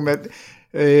tidspunkt, men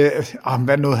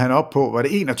hvad nåede han op på? Var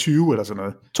det 21 eller sådan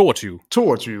noget?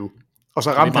 22. Og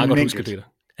så ramte han en enkelt.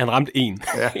 Han ramte en.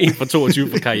 Ja. En for 22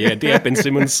 for karrieren. Det er Ben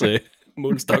Simmons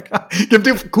målstok. Jamen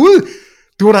det er Gud!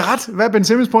 Du har da ret. Hvad er Ben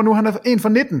Simmons på nu? Han er 1 for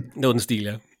 19. Det var den stil,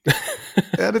 ja.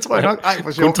 Ja, det tror jeg nok. Ej,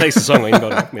 for sjovt. Kun 3 sæsoner inden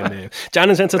godt, men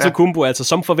Giannis Antetokounmpo altså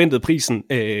som forventet prisen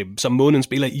som månedens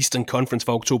spiller i Eastern Conference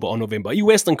for oktober og november. I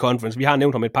Western Conference, vi har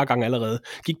nævnt ham et par gange allerede,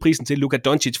 gik prisen til Luka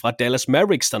Doncic fra Dallas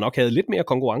Mavericks, der nok havde lidt mere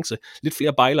konkurrence, lidt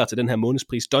flere bejlere til den her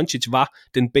månedspris. Doncic var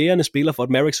den bærende spiller for et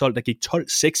Mavericks hold, der gik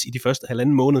 12-6 i de første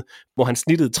halvanden måned, hvor han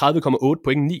snittede 30,8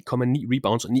 point, 9,9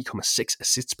 rebounds og 9,6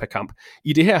 assists per kamp.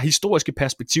 I det her historiske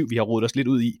perspektiv, vi har rodet os lidt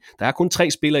ud i, der er kun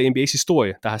 3 spillere i NBA's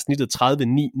historie, der har snittet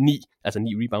 30-9-9, altså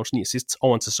 9 rebounds, 9 assists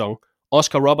over en sæson.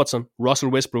 Oscar Robertson,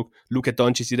 Russell Westbrook, Luka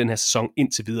Doncic i den her sæson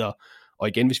indtil videre. Og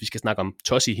igen, hvis vi skal snakke om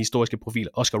tossy historiske profiler,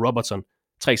 Oscar Robertson,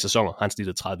 3 sæsoner, han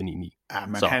snittet 30-9-9. Ja,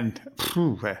 men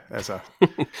altså.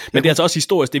 Men det er altså også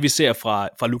historisk, det vi ser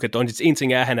fra Luka Doncic. En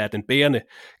ting er, at han er den bærende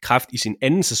kraft i sin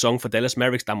anden sæson for Dallas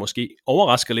Mavericks, der måske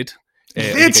overrasker lidt. Og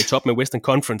ligger i top med Western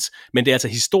Conference, men det er altså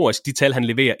historisk, de tal han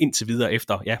leverer indtil videre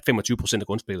efter 25% af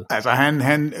grundspillet. Altså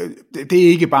det er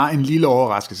ikke bare en lille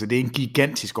overraskelse, det er en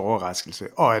gigantisk overraskelse,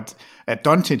 og at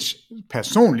Doncic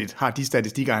personligt har de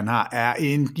statistikker han har, er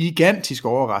en gigantisk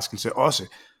overraskelse også.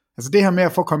 Altså det her med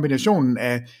at få kombinationen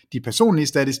af de personlige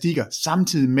statistikker,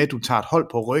 samtidig med at du tager et hold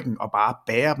på ryggen og bare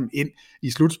bærer dem ind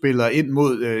i slutspillet og ind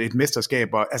mod et mesterskab,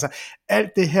 og altså alt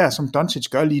det her som Doncic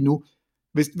gør lige nu.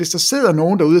 Hvis der sidder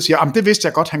nogen derude og siger, det vidste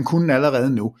jeg godt, han kunne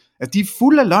allerede nu. Altså, de er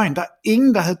fulde af løgn. Der er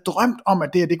ingen, der havde drømt om, at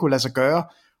det kunne lade sig gøre.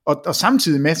 Og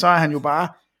samtidig med, så er han jo bare,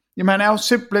 han er jo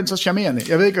simpelthen så charmerende.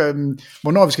 Jeg ved ikke,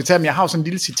 hvornår vi skal tage, men jeg har jo sådan en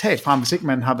lille citat fra ham, hvis ikke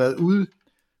man har været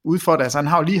ude for det. Altså, han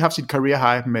har jo lige haft sit career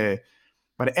high med,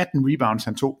 var det 18 rebounds,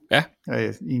 han tog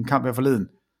i en kamp her forleden.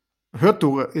 Hørte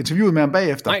du interviewet med ham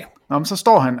bagefter? Nej. Nå, men så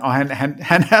står han, og han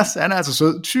er altså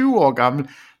sød, 20 år gammel.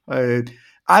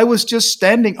 I was just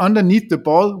standing underneath the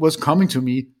ball was coming to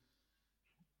me.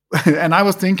 And I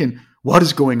was thinking, what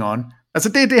is going on? Altså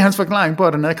det er hans forklaring på,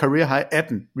 at han havde career high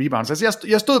 18 rebounds. Altså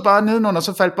jeg stod bare nedenunder, og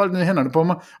så faldt bolden ned i hænderne på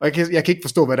mig, og jeg kan ikke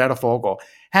forstå, hvad der foregår.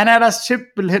 Han er da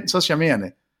simpelthen så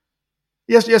charmerende.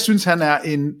 Jeg synes, han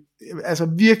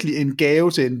er virkelig en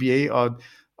gave til NBA, og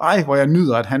hvor jeg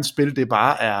nyder, at hans spil, det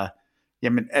bare er,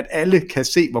 at alle kan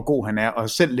se, hvor god han er, og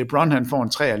selv LeBron, han får en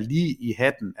træer lige i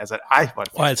hatten. Altså, hvor er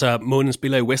det. Og altså, måneden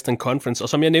spiller i Western Conference, og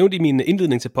som jeg nævnte i min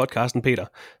indledning til podcasten, Peter,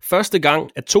 første gang,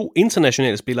 at 2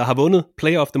 internationale spillere har vundet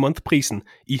Player of the Month-prisen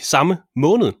i samme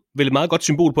måned, vel et meget godt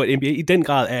symbol på, at NBA i den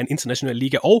grad er en international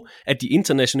liga, og at de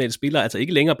internationale spillere altså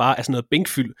ikke længere bare er sådan noget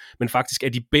bænkfyld, men faktisk er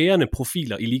de bærende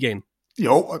profiler i ligaen.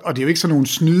 Jo, og det er jo ikke sådan nogle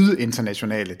snyde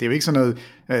internationale. Det er jo ikke sådan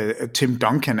noget, Tim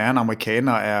Duncan er en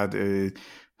amerikaner,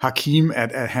 Hakim,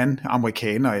 er han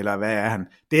amerikaner, eller hvad er han?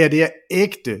 Det er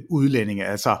ægte udlændinge,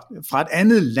 altså fra et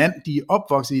andet land, de er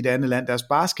opvokset i et andet land, deres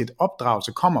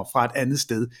basketopdragelse kommer fra et andet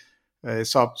sted.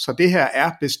 Så det her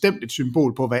er bestemt et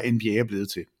symbol på, hvad NBA er blevet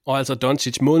til. Og altså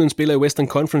Doncic, månedens spiller i Western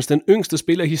Conference, den yngste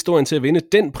spiller i historien til at vinde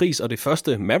den pris, og det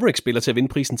første Mavericks-spiller til at vinde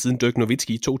prisen siden Dirk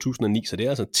Nowitzki i 2009, så det er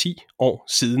altså 10 år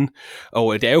siden.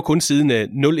 Og det er jo kun siden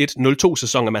 01-02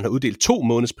 sæson, at man har uddelt 2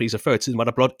 månedspriser. Før i tiden var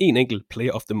der blot en enkelt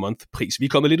Player of the Month-pris. Vi er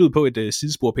kommet lidt ud på et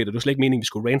sidespor, Peter. Det var slet ikke meningen, vi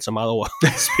skulle rante så meget over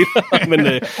spillere. Men,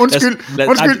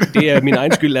 Undskyld. Det er min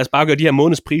egen skyld. Lad os bare gøre de her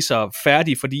månedspriser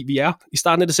færdige, fordi vi er i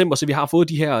starten af december, så vi har fået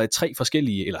de her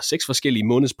 6 forskellige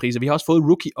månedspriser. Vi har også fået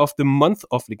Rookie of the Month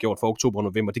offentliggjort for oktober og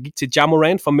november. Det gik til Ja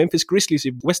Morant fra Memphis Grizzlies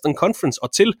i Western Conference,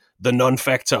 og til The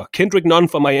Non-Factor, Kendrick Nunn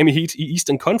fra Miami Heat i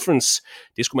Eastern Conference.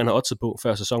 Det skulle man have oddset på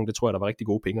før sæsonen. Det tror jeg, der var rigtig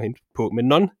gode penge at hente på. Men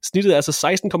Nunn snittede altså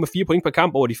 16,4 point per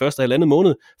kamp over de første halvandet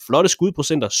måned. Flotte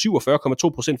skudprocenter,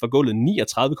 47,2% for gulvet,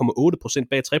 39,8%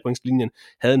 bag trepointslinjen.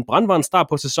 Havde en brandvarm start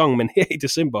på sæsonen, men her i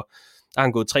december, der har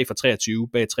han gået 3 for 23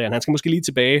 bag træerne. Han skal måske lige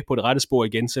tilbage på det rette spor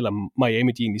igen, selvom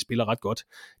Miami de egentlig spiller ret godt.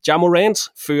 Ja Morant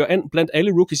fører an blandt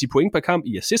alle rookies i point per kamp,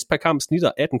 i assist per kamp,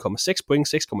 snitter 18,6 point,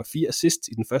 6,4 assist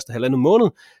i den første halvandet måned,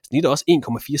 snitter også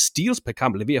 1,4 steals per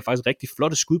kamp, leverer faktisk rigtig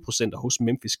flotte skudprocenter hos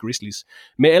Memphis Grizzlies.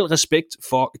 Med al respekt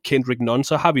for Kendrick Nunn,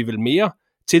 så har vi vel mere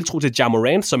tiltro til Ja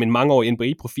Morant som en mangeårig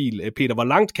NBA-profil. Peter, hvor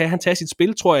langt kan han tage sit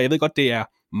spil, tror jeg? Jeg ved godt, det er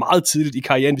meget tidligt i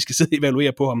karrieren, vi skal sidde og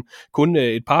evaluere på ham. Kun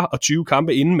et par og 20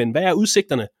 kampe inden, men hvad er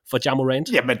udsigterne for Ja Morant?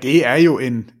 Jamen, det er jo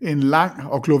en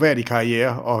lang og gloværdig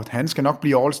karriere, og han skal nok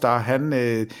blive All-Star.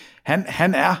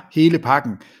 Han er hele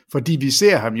pakken, fordi vi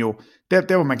ser ham jo,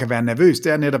 der hvor man kan være nervøs,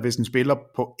 det er netop, hvis en spiller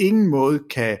på ingen måde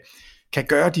kan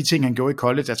gøre de ting, han gjorde i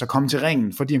college, altså komme til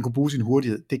ringen, fordi han kunne bruge sin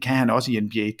hurtighed. Det kan han også i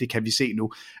NBA, det kan vi se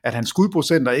nu. At hans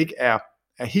skudprocenter ikke er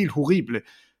helt horrible,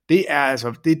 det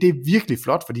er virkelig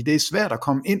flot, fordi det er svært at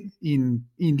komme ind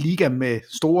i en liga med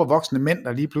store voksne mænd,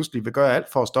 der lige pludselig vil gøre alt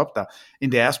for at stoppe dig,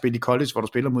 end det er at spille i college, hvor du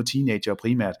spiller mod teenager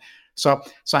primært.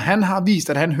 Så han har vist,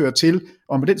 at han hører til,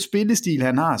 og med den spillestil,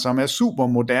 han har, som er super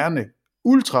moderne,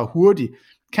 ultra hurtig,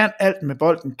 kan alt med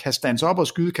bolden, kan stands op og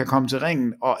skyde, kan komme til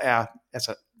ringen, og er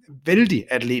altså vældig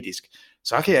atletisk,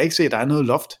 så kan jeg ikke se, at der er noget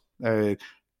loft.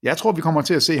 Jeg tror, vi kommer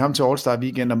til at se ham til All-Star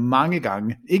Weekender mange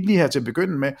gange. Ikke lige her til at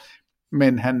begynde med,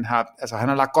 men han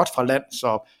har lagt godt fra land,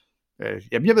 så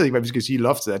jeg ved ikke, hvad vi skal sige,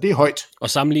 loftet er. Det er højt. Og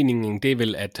sammenligningen, det er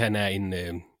vel, at han er en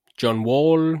John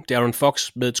Wall, Darren Fox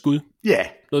med et skud? Ja. Yeah.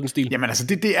 Noget den stil. Jamen altså,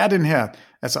 det er den her,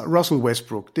 altså Russell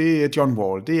Westbrook, det er John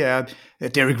Wall, det er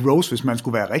Derrick Rose, hvis man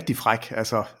skulle være rigtig fræk,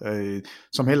 altså,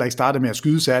 som heller ikke startede med at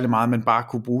skyde særlig meget, men bare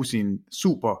kunne bruge sine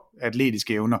super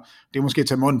atletiske evner. Det er måske at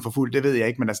tage munden for fuld, det ved jeg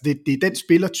ikke, men altså, det er den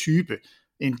spillertype,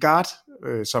 en guard,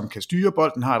 som kan styre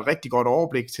bolden, har et rigtig godt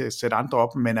overblik til at sætte andre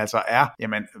op, men altså er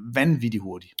vanvittigt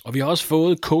hurtig. Og vi har også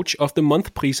fået Coach of the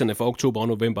Month-priserne for oktober og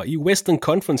november. I Western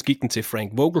Conference gik den til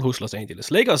Frank Vogel hos Los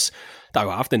Angeles Lakers, der har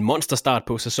jo haft en monsterstart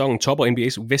på sæsonen, topper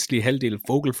NBA's vestlige halvdel.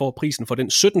 Vogel får prisen for den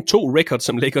 17-2-record,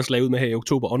 som Lakers lavede med her i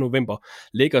oktober og november.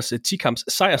 Lakers 10-kamps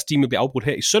sejrstime blev afbrudt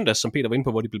her i søndags, som Peter var inde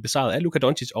på, hvor de blev besejret af Luka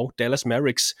Doncic og Dallas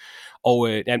Mavericks. Og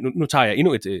nu tager jeg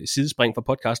endnu et sidespring fra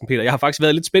podcasten, Peter. Jeg har faktisk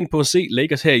været lidt spændt på at se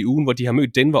Lakers her i ugen, hvor de har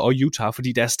mødt Denver og Utah,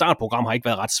 fordi deres startprogram har ikke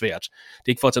været ret svært. Det er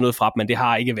ikke for at tage noget fra dem, men det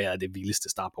har ikke været det vildeste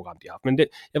startprogram, de har haft. Men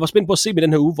jeg var spændt på at se med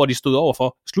den her uge, hvor de stod over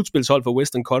for slutspilshold for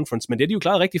Western Conference, men det er de jo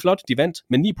klaret rigtig flot. De vandt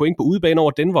med 9 point på udebane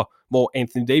over Denver, hvor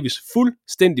Anthony Davis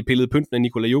fuldstændig pillede pynten af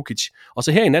Nikola Jokic. Og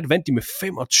så her i nat vandt de med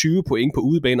 25 point på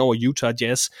udebane over Utah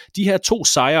Jazz. De her 2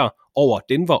 sejre over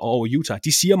Denver og over Utah,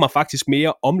 de siger mig faktisk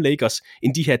mere om Lakers,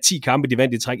 end de her 10 kampe, de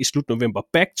vandt i træk i slut november.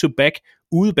 Back-to-back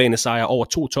udebanesejre over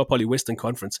 2 tophold i Western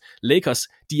Conference. Lakers,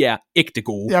 de er ægte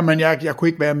gode. Jamen, jeg kunne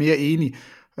ikke være mere enig.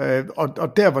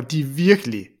 Og der, hvor de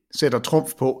virkelig sætter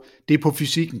trumf på, det er på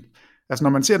fysikken. Altså, når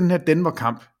man ser den her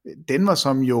Denver-kamp, Denver,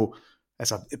 som jo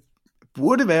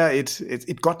burde være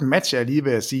et godt match, jeg lige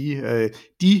ved at sige,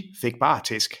 de fik bare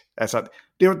tæsk. Altså,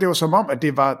 det var som om, at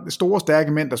det var store,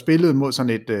 stærke mænd, der spillede mod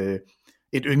sådan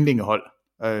et yndlingehold.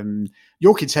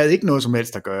 Jokic havde ikke noget som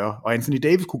helst at gøre, og Anthony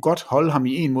Davis kunne godt holde ham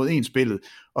i 1-mod-1 spillet,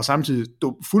 og samtidig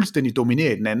fuldstændig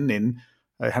dominere i den anden ende.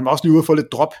 Han var også lige ude at få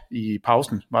lidt drop i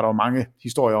pausen, var der jo mange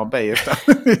historier om bagefter.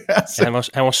 Ja,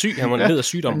 han var syg, han var ned af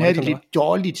sygdom. Han havde det lidt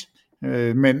dårligt,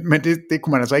 men det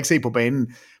kunne man altså ikke se på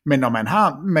banen. Men når man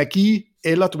har McGee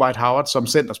eller Dwight Howard som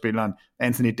centerspilleren,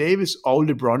 Anthony Davis og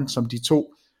LeBron som de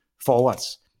 2 forwards,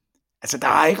 altså der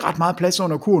er ikke ret meget plads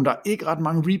under kurven, der er ikke ret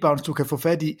mange rebounds, du kan få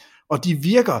fat i, og de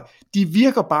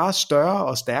virker bare større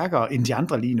og stærkere end de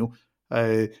andre lige nu.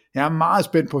 Jeg er meget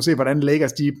spændt på at se, hvordan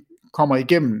Lakers de kommer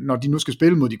igennem, når de nu skal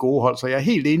spille mod de gode hold, så jeg er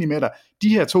helt enig med dig. De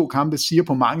her 2 kampe siger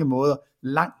på mange måder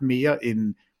langt mere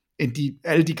end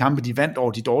alle de kampe, de vandt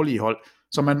over de dårlige hold.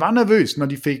 Så man var nervøs, når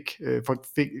de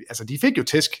de fik jo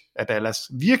tæsk af Dallas,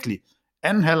 virkelig.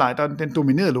 Anden halvleg, den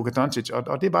dominerede Luka Doncic,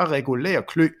 og det var regulær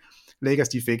klø, Lakers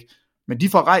de fik. Men de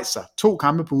får rejst sig 2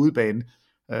 kampe på udebane.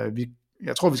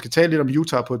 Jeg tror, vi skal tale lidt om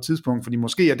Utah på et tidspunkt, fordi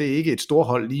måske er det ikke et stort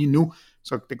hold lige nu,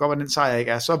 så det kan godt være, at den sejr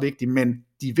ikke er så vigtig, men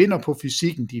de vinder på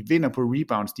fysikken, de vinder på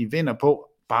rebounds, de vinder på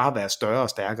bare at være større og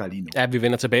stærkere lige nu. Ja, vi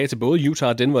vender tilbage til både Utah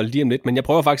og Denver lige om lidt, men jeg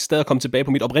prøver faktisk stadig at komme tilbage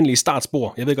på mit oprindelige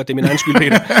startspor. Jeg ved godt, det er min egen skyld,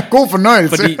 Peter. God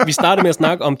fornøjelse! Fordi vi startede med at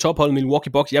snakke om topholdet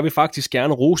Milwaukee Bucks. Jeg vil faktisk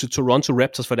gerne rose Toronto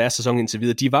Raptors for deres sæson indtil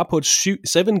videre. De var på et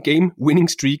 7-game winning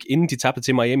streak, inden de tabte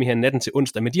til Miami her natten til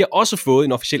onsdag, men de har også fået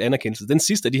en officiel anerkendelse. Den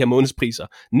sidste af de her månedspriser.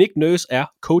 Nick Nurse er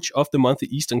Coach of the Month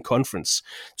i Eastern Conference.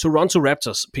 Toronto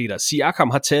Raptors, Peter, Siakam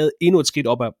har taget endnu et skridt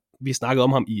op ad. Vi snakkede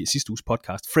om ham i sidste uges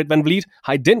podcast. Fred VanVleet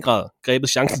har i den grad grebet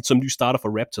chancen som ny starter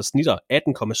for Raptors. Snitter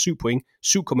 18,7 point,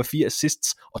 7,4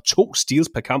 assists og 2 steals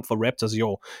per kamp for Raptors i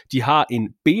år. De har en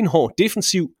benhård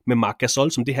defensiv med Marc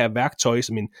Gasol som det her værktøj,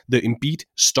 som en The Embiid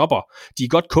stopper. De er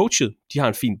godt coachet, de har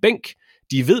en fin bænk,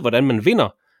 de ved, hvordan man vinder.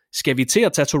 Skal vi til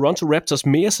at tage Toronto Raptors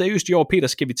mere seriøst i år, Peter?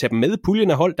 Skal vi tage dem med i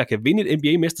puljen af hold, der kan vinde et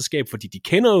NBA-mesterskab? Fordi de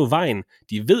kender jo vejen.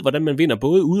 De ved, hvordan man vinder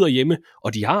både ude og hjemme.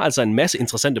 Og de har altså en masse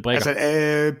interessante brikker.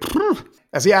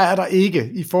 Altså jeg er der ikke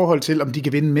i forhold til, om de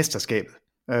kan vinde mesterskabet.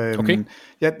 Okay.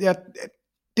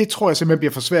 Det tror jeg simpelthen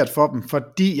bliver for svært for dem,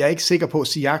 fordi jeg er ikke sikker på, at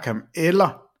Siakam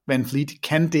eller VanVleet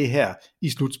kan det her i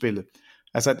slutspillet.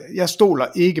 Altså, jeg stoler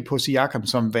ikke på Siakam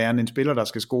som værende en spiller, der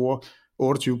skal score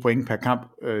 28 point per kamp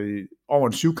over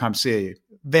en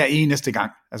 7-kampserie hver eneste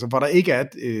gang. Altså, hvor der ikke er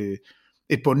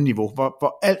et bundniveau,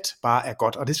 hvor alt bare er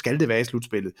godt, og det skal det være i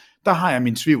slutspillet. Der har jeg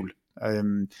min tvivl.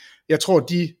 Jeg tror, og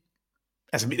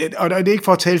det er ikke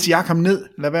for at tale Siakam ned,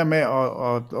 lad være med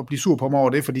at blive sur på mig over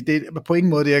det, fordi det er på ingen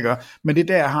måde det, jeg gør, men det er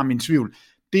der, jeg har min tvivl.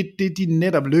 Det de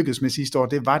netop lykkedes med sidste år,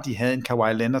 det var, at de havde en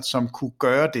Kawhi Leonard, som kunne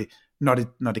gøre det,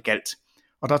 når det galt.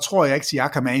 Og der tror jeg ikke,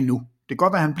 Siakam er endnu. Det kan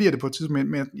godt være, at han bliver det på et tidspunkt,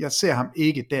 men jeg ser ham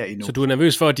ikke der endnu. Så du er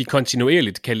nervøs for, at de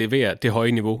kontinuerligt kan levere det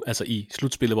høje niveau, altså i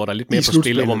slutspillet, hvor der er lidt mere på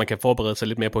spil, og hvor man kan forberede sig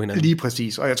lidt mere på hinanden? Lige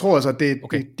præcis, og jeg tror altså, at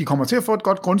de kommer til at få et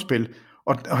godt grundspil,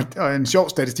 og en sjov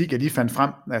statistik, jeg lige fandt frem,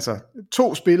 altså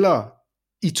 2 spillere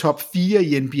i top 4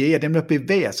 i NBA er dem, der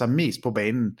bevæger sig mest på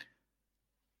banen.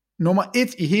 Nummer 1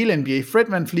 i hele NBA, Fred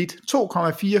VanVleet,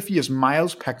 2,84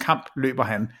 miles per kamp løber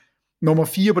han. Nummer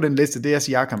 4 på den liste, det er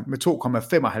Siakam med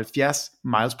 2,75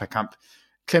 miles per kamp.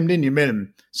 Klemt ind imellem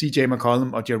CJ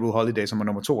McCollum og Jrue Holiday, som er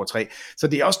nummer 2 og 3. Så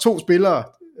det er også 2 spillere,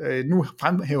 nu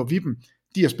fremhæver vi dem,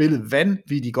 de har spillet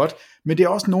vanvittigt godt, men det er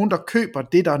også nogen, der køber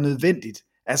det, der er nødvendigt.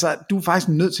 Altså, du er faktisk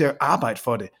nødt til at arbejde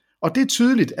for det. Og det er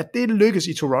tydeligt, at det lykkes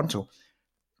i Toronto.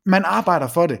 Man arbejder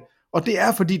for det. Og det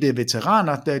er, fordi det er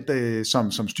veteraner,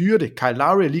 som styrer det. Kyle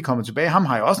Lowry er lige kommet tilbage. Ham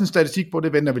har jeg også en statistik på,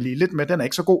 det vender vi lige lidt med. Den er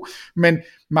ikke så god. Men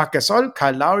Marc Gasol,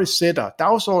 Kyle Lowry sætter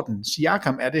dagsordenen.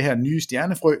 Siakam er det her nye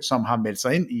stjernefrø, som har meldt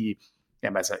sig ind i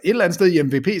et eller andet sted i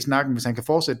MVP-snakken, hvis han kan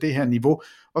fortsætte det her niveau.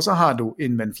 Og så har du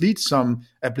en VanVleet, som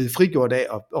er blevet frigjort af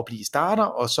at blive starter,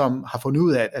 og som har fundet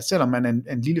ud af, at selvom man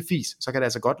er en lille fis, så kan det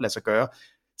altså godt lade sig gøre.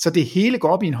 Så det hele går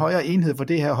op i en højere enhed for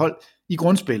det her hold i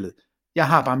grundspillet. Jeg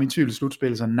har bare min tvivl i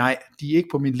slutspillet, så nej, de er ikke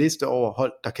på min liste over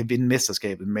hold, der kan vinde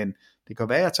mesterskabet, men det kan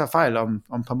være, at jeg tager fejl om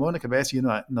et par måneder, kan være, at jeg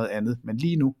siger noget andet, men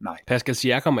lige nu, nej. Pascal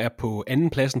Siakam er på anden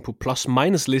pladsen på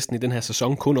plus-minus-listen i den her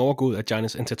sæson, kun overgået af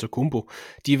Giannis Antetokounmpo.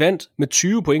 De vandt med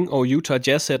 20 point over Utah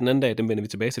Jazz her den anden dag, dem vender vi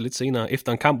tilbage til lidt senere,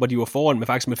 efter en kamp, hvor de var foran med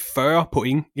faktisk med 40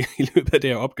 point i løbet af det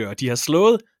her opgør. De har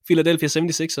slået Philadelphia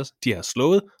 76ers, de har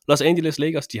slået Los Angeles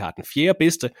Lakers, de har den 4.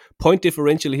 bedste point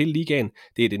differential i hele ligaen,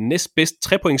 det er det næstbedste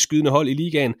 3-pointskydende hold i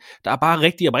ligaen, der er bare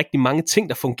rigtig mange ting,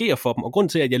 der fungerer for dem, og grunden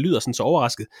til, at jeg lyder sådan så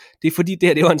overrasket, det er fordi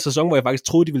det var en sæson, hvor jeg faktisk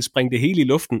troede, de ville springe det hele i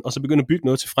luften, og så begynde at bygge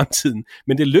noget til fremtiden,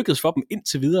 men det lykkedes for dem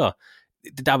indtil videre.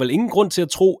 Der er vel ingen grund til at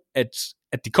tro,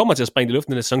 at de kommer til at springe det i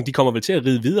luften i den sæson. De kommer vel til at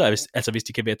ride videre, hvis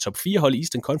de kan være top 4 hold i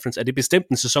Eastern Conference, er det bestemt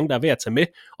en sæson, der er værd at tage med,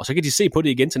 og så kan de se på det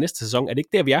igen til næste sæson. Er det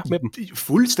ikke der, vi er med dem?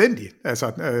 Fuldstændig.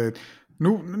 Altså,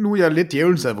 nu er jeg lidt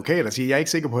djævelens advokat og siger, jeg er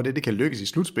ikke sikker på, at det kan lykkes i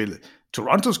slutspillet.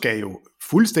 Toronto skal jo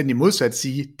fuldstændig modsat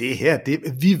sige,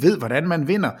 vi ved, hvordan man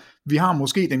vinder. Vi har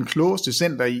måske den klogeste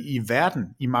center i verden,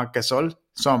 i Marc Gasol,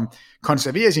 som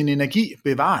konserverer sin energi,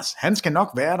 bevares. Han skal nok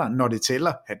være der, når det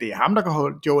tæller. Det er ham, der kan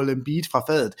holde Joel Embiid fra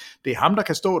fadet. Det er ham, der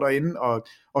kan stå derinde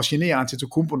og genere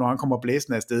Antetokounmpo, når han kommer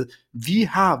blæsende afsted. Vi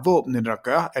har våbnene, der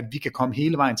gør, at vi kan komme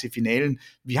hele vejen til finalen.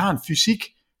 Vi har en fysik,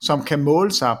 som kan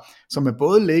måle sig, som er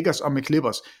både Lakers og med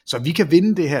Clippers, så vi kan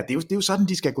vinde det her. Det er jo sådan,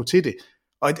 de skal gå til det.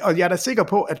 Og jeg er da sikker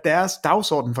på, at deres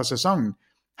dagsorden for sæsonen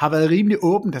har været rimelig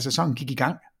åben, da sæsonen gik i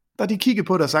gang. Der de kiggede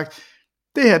på det og sagt,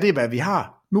 det her det er, hvad vi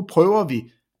har. Nu prøver vi.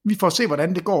 Vi får se,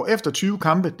 hvordan det går efter 20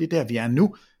 kampe. Det er der, vi er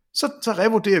nu. Så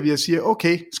revurderer vi og siger,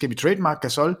 okay, skal vi trademark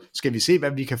Gasol? Skal vi se,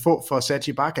 hvad vi kan få for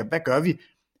Serge Ibaka? Hvad gør vi?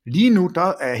 Lige nu,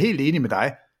 der er jeg helt enig med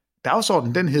dig.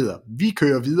 dagsordenen den hedder, vi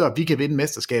kører videre, vi kan vinde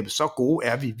mesterskabet, så gode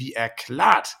er vi. Vi er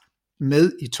klart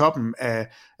med i toppen af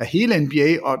hele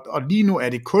NBA, og lige nu er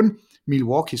det kun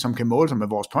Milwaukee, som kan måle sig med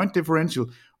vores point differential,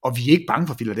 og vi er ikke bange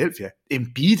for Philadelphia.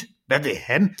 Embiid, hvad vil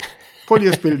han? Prøv lige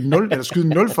at spille 0, eller skyde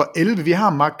 0 for 11. Vi har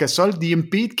Marc Gasol, the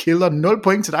Embiid killer, 0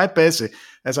 point til dig, Basse.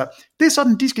 Altså, det er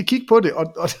sådan, de skal kigge på det, og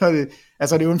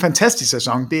altså, det er jo en fantastisk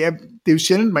sæson. Det er jo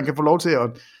sjældent, man kan få lov til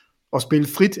at spille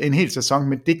frit en hel sæson,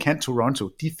 men det kan Toronto.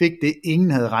 De fik det,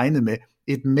 ingen havde regnet med,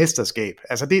 et mesterskab.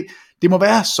 Altså, det må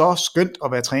være så skønt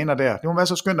at være træner der. Det må være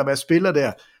så skønt at være spiller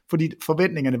der, fordi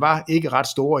forventningerne var ikke ret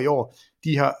store i år.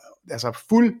 De har altså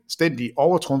fuldstændig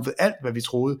overtrumfet alt, hvad vi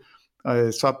troede.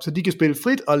 Så de kan spille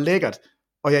frit og lækkert,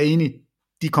 og jeg er enig,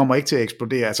 de kommer ikke til at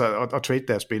eksplodere, altså og trade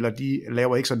deres spillere, de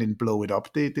laver ikke sådan en blow it up,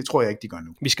 det tror jeg ikke, de gør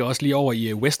nu. Vi skal også lige over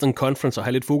i Western Conference og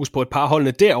have lidt fokus på et par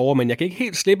holdene derovre, men jeg kan ikke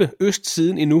helt slippe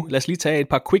østsiden endnu. Lad os lige tage et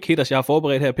par quick hitters, jeg har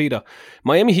forberedt her, Peter.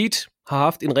 Miami Heat har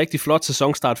haft en rigtig flot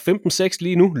sæsonstart, 15-6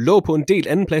 lige nu, lå på en del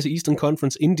andenplads i Eastern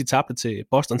Conference, inden de tabte til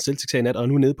Boston Celtics her i nat, og er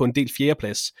nu nede på en del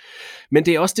fjerdeplads. Men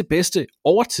det er også det bedste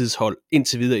overtidshold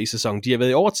indtil videre i sæsonen. De har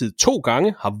været i overtid 2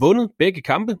 gange, har vundet begge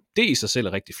kampe, det i sig selv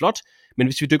er rigtig flot, men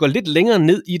hvis vi dykker lidt længere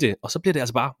ned i det, og så bliver det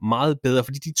altså bare meget bedre,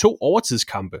 fordi de 2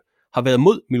 overtidskampe har været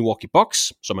mod Milwaukee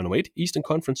Bucks, som er nummer 1 i Eastern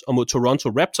Conference, og mod Toronto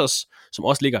Raptors, som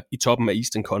også ligger i toppen af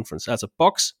Eastern Conference. Altså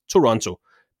Bucks, Toronto.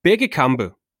 Begge kampe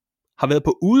har været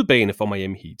på udebane for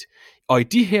Miami Heat. Og i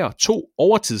de her 2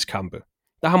 overtidskampe,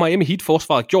 der har Miami Heat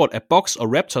forsvaret gjort, at Bucks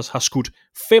og Raptors har skudt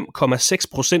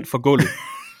 5,6% for gulvet.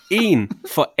 1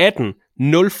 for 18,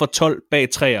 0 for 12 bag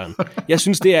træeren. Jeg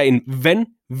synes, det er en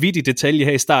vanvittig detalje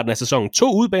her i starten af sæsonen.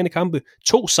 2 udebanekampe,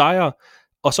 2 sejre,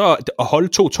 og så at holde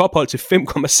 2 tophold til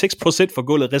 5,6% for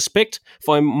gulvet. Respekt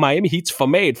for Miami Heats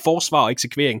format, forsvar og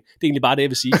eksekvering. Det er egentlig bare det, jeg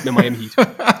vil sige med Miami Heat.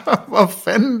 Hvor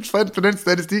fanden fandt du den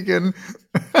statistik igen?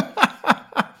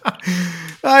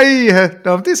 Ej,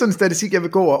 det er sådan en statistik, jeg vil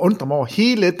gå og undre mig over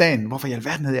hele dagen. Hvorfor i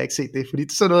alverden havde jeg ikke set det? Fordi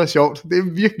det er sådan noget sjovt. Det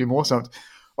er virkelig morsomt.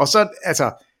 Og så,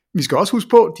 altså, vi skal også huske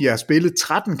på, at de har spillet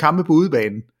 13 kampe på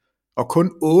udebanen, og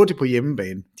kun 8 på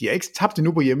hjemmebane. De har ikke tabt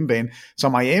endnu på hjemmebane. Så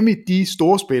Miami, de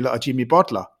store spillere, og Jimmy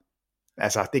Butler,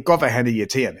 altså, det kan godt være, at han er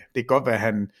irriterende. Det kan godt være, at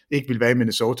han ikke vil være i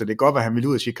Minnesota. Det kan godt være, at han vil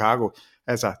ud af Chicago.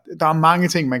 Altså, der er mange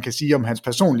ting, man kan sige om hans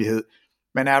personlighed,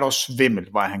 men er dog svimmel,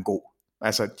 hvor er han god.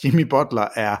 Altså, Jimmy Butler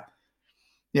er,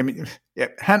 jamen, ja,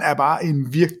 han er bare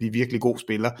en virkelig, virkelig god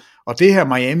spiller. Og det her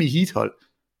Miami Heat-hold,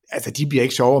 altså, de bliver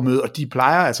ikke sjovere at møde, og de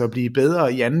plejer altså at blive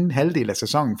bedre i anden halvdel af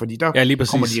sæsonen, fordi der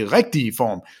kommer de rigtig i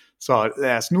form. Så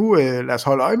lad os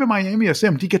holde øje med Miami og se,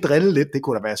 om de kan drille lidt. Det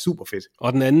kunne da være super fedt.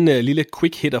 Og den anden lille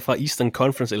quick hitter fra Eastern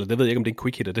Conference, eller det ved jeg ikke, om det er en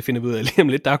quick hitter, det finder vi ud af lige om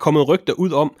lidt. Der er kommet rygter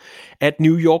ud om, at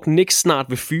New York Knicks snart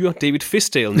vil fyre David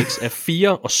Fizdale. Knicks er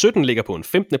 4 og 17 ligger på en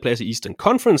 15. plads i Eastern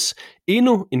Conference.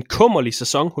 Endnu en kummerlig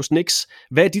sæson hos Knicks.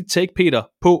 Hvad er dit take, Peter,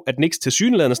 på at Knicks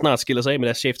tilsyneladende snart skiller sig af med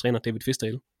deres cheftræner David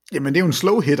Fizdale? Jamen, det er jo en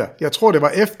slow hitter. Jeg tror, det var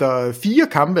efter 4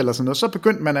 kampe eller sådan noget, så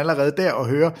begyndte man allerede der at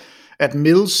høre, at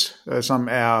Mills, som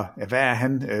er, hvad er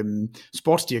han,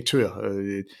 sportsdirektør,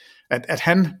 at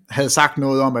han havde sagt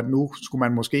noget om, at nu skulle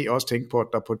man måske også tænke på, at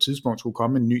der på et tidspunkt skulle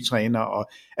komme en ny træner, og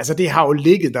altså det har jo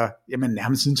ligget der, jamen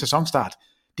nærmest siden sæsonstart.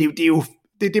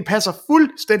 Det passer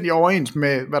fuldstændig overens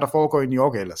med, hvad der foregår i New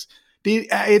York ellers. Det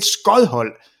er et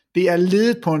skodhold. Det er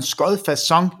ledet på en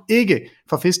skod-facon, ikke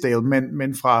fra Fizdale,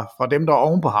 men fra dem, der er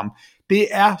oven på ham. Det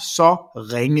er så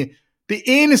ringe. Det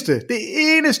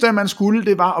eneste, man skulle,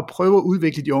 det var at prøve at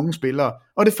udvikle de unge spillere.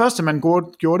 Og det første, man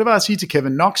gjorde, det var at sige til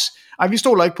Kevin Knox, vi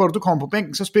stoler ikke på dig, du kommer på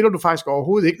bænken, så spiller du faktisk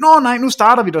overhovedet ikke. Nå nej, nu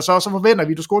starter vi dig så forventer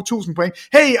vi, du scorer 1000 point.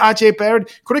 Hey, RJ Barrett,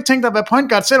 kunne du ikke tænke dig at være point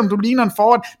guard, selvom du ligner en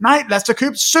forward? Nej, lad os da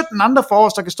købe 17 andre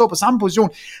forwards, der kan stå på samme position.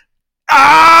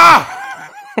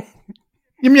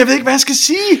 Jamen, jeg ved ikke, hvad jeg skal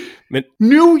sige. Men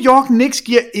New York Knicks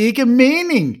giver ikke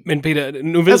mening. Men Peter,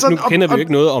 nu kender vi jo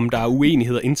ikke noget om, der er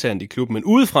uenigheder internt i klubben, men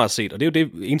udefra set, og det er jo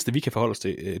det eneste, vi kan forholde os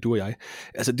til, du og jeg.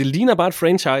 Altså, det ligner bare et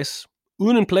franchise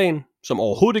uden en plan, som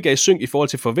overhovedet ikke er i synk i forhold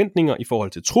til forventninger, i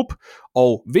forhold til trup,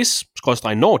 og hvis,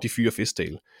 når de fyrer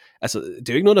Fizdale. Altså, det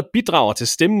er jo ikke noget, der bidrager til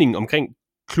stemningen omkring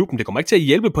klubben. Det kommer ikke til at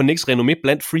hjælpe på Knicks renommé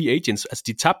blandt free agents. Altså,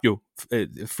 de tabte jo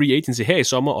free agency her i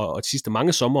sommer, og de sidste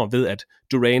mange sommer ved, at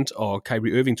Durant og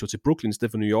Kyrie Irving tog til Brooklyn i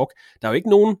stedet for New York. Der er jo ikke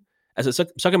nogen. Altså,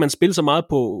 så kan man spille så meget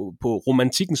på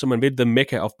romantikken, som man vil, the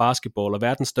mecca of basketball, og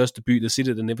verdens største by, the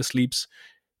city that never sleeps.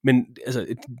 Men altså,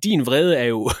 din vrede er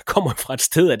jo, kommer fra et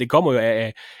sted, at det kommer jo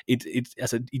af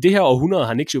altså, i det her århundrede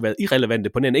har Knicks jo været irrelevante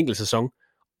på en enkelt sæson.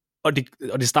 Og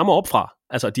det stammer op fra.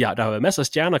 Altså, der har været masser af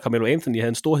stjerner. Carmelo Anthony havde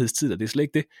en storhedstid, og det er slet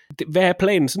ikke det. Hvad er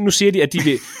planen? Så nu siger de, at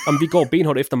om vi går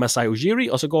benhårdt efter Masai Ujiri,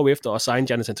 og så går vi efter at signe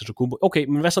Giannis Antetokounmpo. Okay,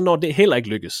 men hvad så, når det heller ikke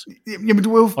lykkes? Jamen,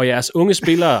 du er jo... Og jeres unge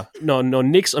spillere, når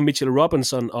Knicks og Mitchell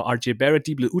Robinson og RJ Barrett,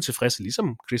 de er blevet utilfredse,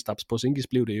 ligesom Kristaps Porzingis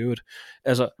blev det i øvrigt.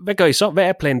 Altså, hvad gør I så? Hvad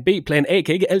er plan B? Plan A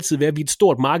kan ikke altid være, at vi er et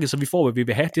stort marked, så vi får, hvad vi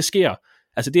vil have. Det sker.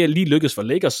 Altså, det er lige lykkedes for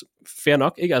Lakers, fair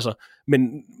nok, ikke? Altså, men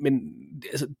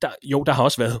altså, der har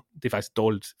også været, det er faktisk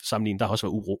dårligt sammenlignet, der har også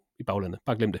været uro i baglandet.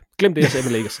 Bare glem det. Glem det, jeg sagde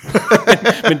med Lakers.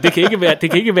 Men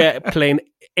det kan ikke være plan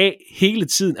A hele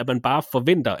tiden, at man bare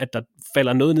forventer, at der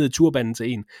falder noget ned i turbanen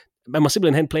til en. Man må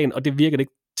simpelthen have en plan, og det virker det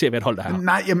ikke til at være et hold, der har.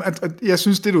 Nej, jamen, jeg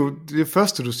synes, det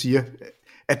første, du siger,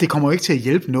 at det kommer ikke til at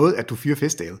hjælpe noget, at du fyrer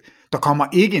Fizdale. Der kommer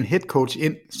ikke en head coach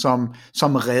ind,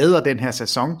 som redder den her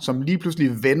sæson, som lige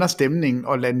pludselig vender stemningen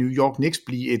og lader New York Knicks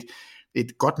blive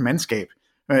et godt mandskab.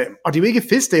 Og det er jo ikke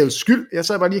Fizdales skyld. Jeg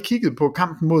sad bare lige og kiggede på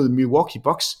kampen mod Milwaukee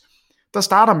Bucks. Der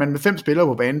starter man med 5 spillere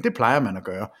på banen. Det plejer man at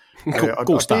gøre.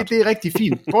 God start. Det er rigtig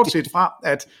fint, bortset fra,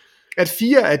 at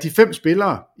 4 af de 5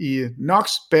 spillere i Knox,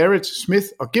 Barrett, Smith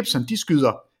og Gibson, de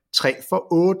skyder 3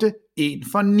 for 8, 1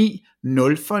 for 9,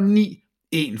 0 for 9,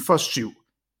 1 for 7.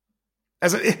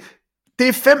 Altså, det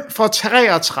er 5 for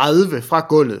 33 fra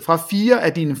gulvet, fra 4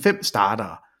 af dine 5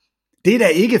 startere. Det er da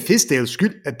ikke Fizdales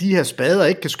skyld, at de her spader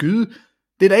ikke kan skyde.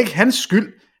 Det er da ikke hans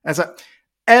skyld. Altså,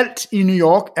 alt i New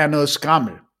York er noget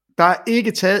skrammel. Der er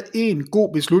ikke taget en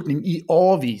god beslutning i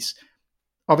årevis.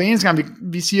 Og hver eneste gang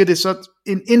vi siger det, så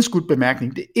en indskudt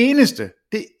bemærkning. Det eneste,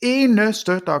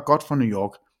 der er godt for New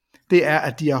York, det er,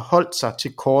 at de har holdt sig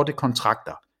til korte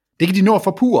kontrakter. Det kan de nå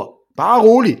for pur. Bare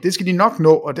roligt, det skal de nok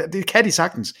nå, og det kan de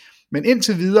sagtens. Men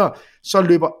indtil videre, så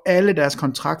løber alle deres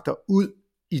kontrakter ud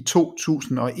i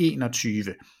 2021.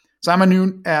 Så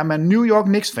er man New York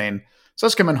Knicks-fan, så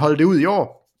skal man holde det ud i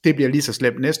år. Det bliver lige så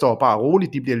slemt næste år, bare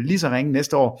roligt. De bliver lige så ringe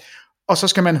næste år. Og så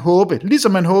skal man håbe,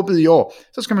 ligesom man håbede i år,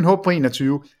 så skal man håbe på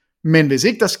 21. Men hvis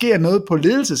ikke der sker noget på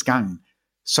ledelsesgangen,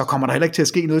 så kommer der heller ikke til at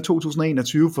ske noget i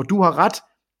 2021, for du har ret.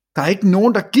 Der er ikke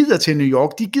nogen, der gider til New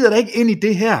York. De gider da ikke ind i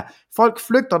det her. Folk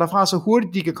flygter derfra så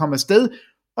hurtigt, de kan komme afsted.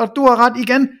 Og du har ret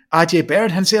igen. RJ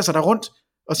Barrett, han ser sig der rundt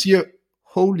og siger,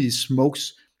 holy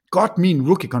smokes, godt min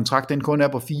rookie-kontrakt, den kun er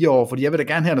på 4 år, fordi jeg vil da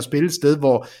gerne have at spille et sted,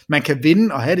 hvor man kan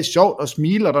vinde og have det sjovt og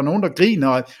smile, og der er nogen, der griner,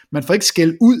 og man får ikke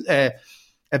skæld ud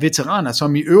af veteraner,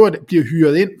 som i øvrigt bliver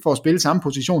hyret ind for at spille samme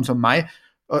position som mig,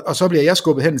 og så bliver jeg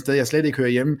skubbet hen et sted, jeg slet ikke hører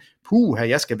hjemme. Puh,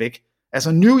 jeg skal væk.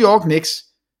 Altså New York Knicks,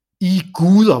 I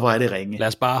guder, hvor er det ringe. Lad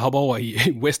os bare hoppe over i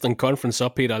Western Conference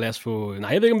op, Peter, lad os få... Nej,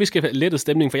 jeg ved ikke, om vi skal lette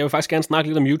stemning, for jeg vil faktisk gerne snakke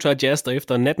lidt om Utah Jazz, der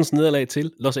efter nattens nederlag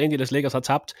til Los Angeles Lakers har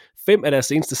tabt 5 af deres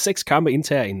seneste 6 kampe,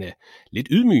 indtager en lidt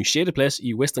ydmyg 6. plads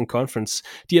i Western Conference.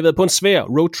 De har været på en svær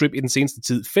roadtrip i den seneste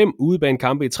tid. 5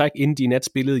 udebanekampe i træk, inden de nat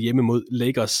spillede hjemme mod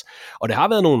Lakers. Og der har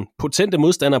været nogle potente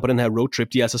modstandere på den her roadtrip.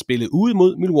 De har altså spillet ude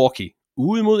mod Milwaukee,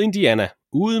 ude mod Indiana,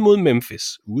 ude mod Memphis,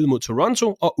 ude mod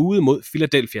Toronto og ude mod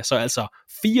Philadelphia. Så altså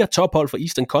 4 tophold fra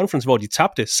Eastern Conference, hvor de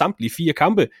tabte samtlige 4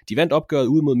 kampe. De vandt opgøret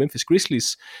ude mod Memphis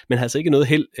Grizzlies, men havde altså ikke noget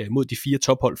held mod de 4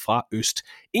 tophold fra øst.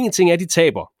 En ting er, de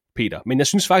taber, Peter, men jeg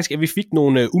synes faktisk, at vi fik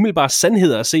nogle umiddelbare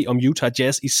sandheder at se om Utah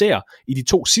Jazz, især i de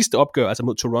 2 sidste opgør, altså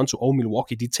mod Toronto og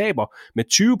Milwaukee. De taber med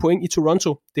 20 point i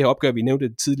Toronto. Det her opgør, vi nævnte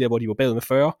tidligere, hvor de var bagud med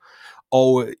 40.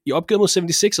 Og i opgøret mod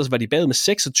 76ers var de bagud med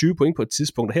 26 point på et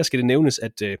tidspunkt, og her skal det nævnes,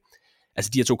 at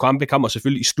altså de her 2 kampe kommer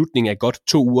selvfølgelig i slutningen af godt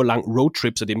 2 uger lang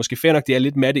roadtrip, så det er måske fair nok, det er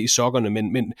lidt matte i sokkerne,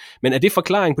 men er det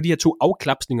forklaring på de her 2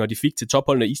 afklapsninger, de fik til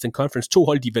topholdene i Eastern Conference? 2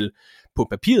 hold, de vel på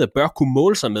papiret bør kunne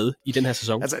måle sig med i den her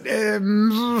sæson? Altså,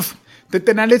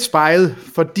 den er lidt spejlet,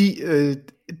 fordi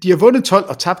de har vundet 12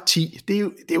 og tabt 10. Det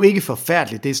er jo ikke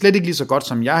forfærdeligt. Det er slet ikke lige så godt,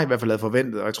 som jeg i hvert fald havde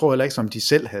forventet, og jeg tror heller ikke, som de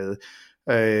selv havde.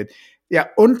 Jeg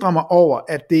undrer mig over,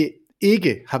 at det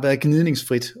ikke har været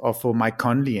gnidningsfrit at få Mike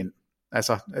Conley ind.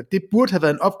 Altså, det burde have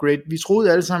været en upgrade. Vi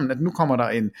troede alle sammen, at nu kommer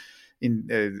der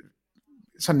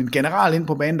sådan en general ind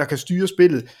på banen, der kan styre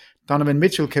spillet. Donovan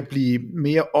Mitchell kan blive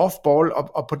mere off-ball,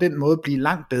 og på den måde blive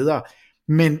langt bedre.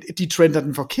 Men de trender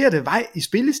den forkerte vej i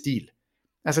spillestil.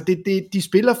 Altså, de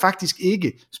spiller faktisk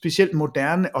ikke specielt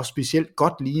moderne og specielt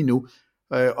godt lige nu.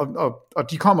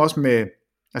 Og de kom også med...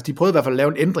 Altså, de prøvede i hvert fald at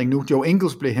lave en ændring nu. Joe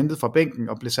Ingles blev hentet fra bænken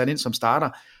og blev sat ind som starter.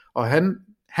 Og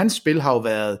hans spil har jo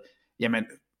været... Jamen,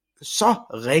 så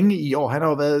ringe i år. Han har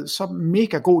jo været så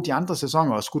mega god de andre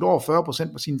sæsoner og skudt over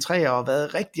 40% på sine træer og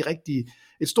været rigtig, rigtig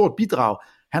et stort bidrag.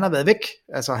 Han har været væk.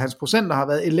 Altså hans procenter har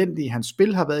været elendige, hans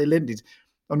spil har været elendigt,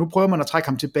 og nu prøver man at trække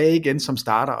ham tilbage igen som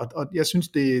starter, og jeg synes,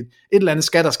 det er et eller andet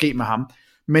skal der ske med ham.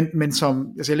 Men som,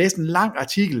 altså jeg læste en lang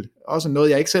artikel, også noget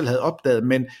jeg ikke selv havde opdaget,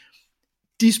 men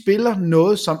de spiller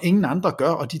noget, som ingen andre gør,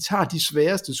 og de tager de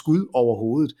sværeste skud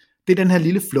overhovedet. Det er den her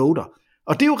lille floater.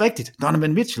 Og det er jo rigtigt.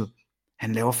 Donovan Mitchell,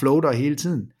 han laver floater hele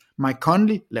tiden. Mike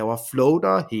Conley laver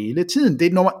floater hele tiden. Det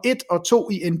er nummer 1 og 2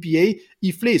 i NBA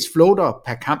i flest floater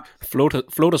per kamp.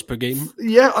 Floaters per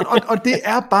game. Ja, og det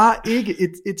er bare ikke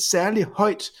et særligt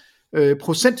højt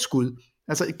procentskud.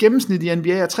 Altså i gennemsnit i NBA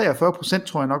er 43%,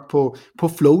 tror jeg nok, på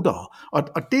floater.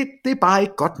 Og det er bare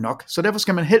ikke godt nok. Så derfor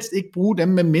skal man helst ikke bruge dem,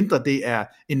 medmindre det er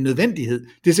en nødvendighed.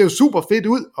 Det ser jo super fedt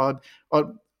ud,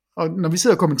 og når vi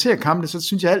sidder og kommenterer kampene, så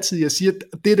synes jeg altid, jeg siger,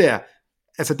 at det der,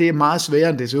 altså det er meget sværere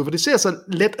end det ser ud, for det ser så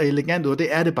let og elegant ud, og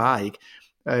det er det bare ikke.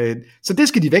 Så det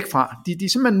skal de væk fra. De er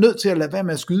simpelthen nødt til at lade være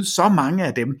med at skyde så mange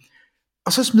af dem.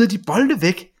 Og så smider de bolde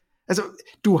væk. Altså,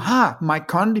 du har Mike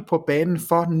Conley på banen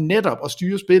for netop at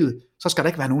styre spillet, så skal der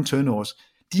ikke være nogen turnovers.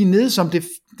 De er nede som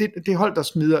det hold, der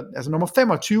smider, altså nummer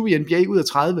 25 i NBA ud af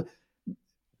 30.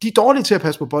 De er dårlige til at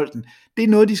passe på bolden. Det er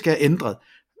noget, de skal have ændret.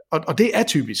 Og det er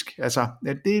typisk. Altså,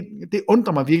 det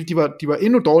undrer mig virkelig. De var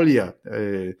endnu dårligere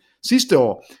sidste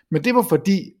år, men det var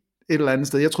fordi et eller andet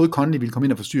sted, jeg troede Conley ville komme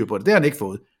ind og få styr på det. Det har han ikke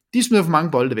fået. De smider for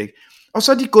mange bolde væk. Og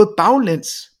så er de gået baglæns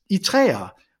i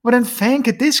træer. Hvordan fanden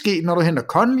kan det ske, når du henter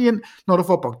Conley ind, når du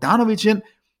får Bogdanovic ind?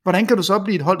 Hvordan kan du så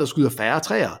blive et hold, der skyder færre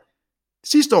træer?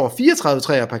 Sidste år 34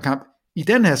 træer per kamp. I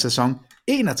den her sæson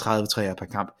 31 træer per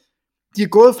kamp. De er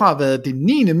gået fra at være det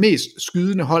 9. mest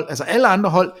skydende hold. Altså alle andre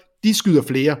hold, de skyder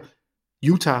flere.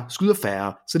 Utah skyder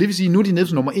færre. Så det vil sige, nu er de nede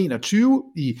til nummer 21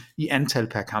 i antal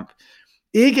per kamp.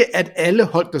 Ikke at alle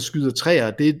hold, der skyder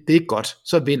træer, det er godt,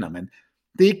 så vinder man.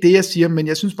 Det er ikke det, jeg siger, men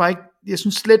jeg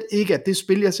synes slet ikke, at det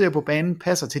spil, jeg ser på banen,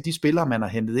 passer til de spillere, man har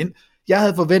hentet ind. Jeg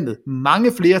havde forventet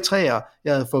mange flere træer,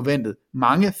 jeg havde forventet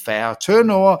mange færre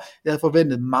turnover, jeg havde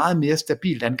forventet meget mere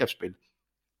stabilt angrebsspil.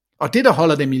 Og det, der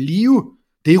holder dem i live,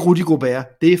 det er Rudy Gobert,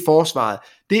 det er forsvaret,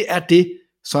 det er det,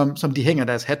 som de hænger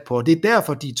deres hat på. Det er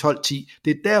derfor, de er 12-10,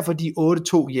 det er derfor, de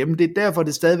er 8-2 hjemme, det er derfor,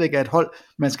 det stadigvæk er et hold,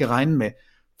 man skal regne med,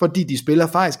 fordi de spiller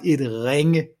faktisk et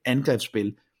ringe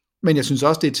angrebsspil. Men jeg synes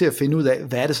også, det er til at finde ud af,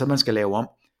 hvad er det så, man skal lave om.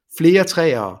 Flere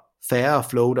træer, færre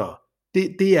floater.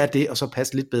 Det er det, og så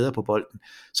passe lidt bedre på bolden.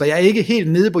 Så jeg er ikke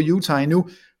helt nede på Utah endnu,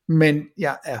 men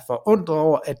jeg er forundret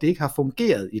over, at det ikke har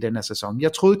fungeret i den her sæson.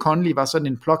 Jeg troede, Conley var sådan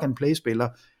en plug-and-play-spiller,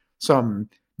 som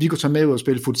vi kunne tage med ud og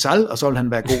spille futsal, og så vil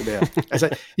han være god der. Altså,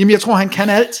 jamen, jeg tror, han kan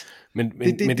alt. Men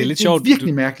det er lidt sjovt. Det er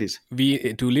virkelig mærkeligt.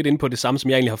 Du er lidt inde på det samme, som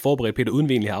jeg egentlig har forberedt, Peter, uden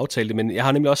vi egentlig har aftalt det, men jeg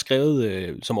har nemlig også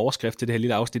skrevet som overskrift til det her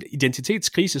lille afsnit,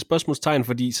 identitetskrise, spørgsmålstegn,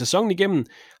 fordi sæsonen igennem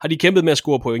har de kæmpet med at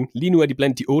score point. Lige nu er de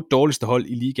blandt de 8 dårligste hold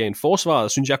i ligaen.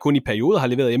 Forsvaret synes jeg kun i perioder har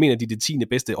leveret. Jeg mener, de er det 10.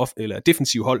 bedste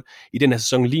defensive hold i den her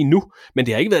sæson lige nu, men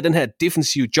det har ikke været den her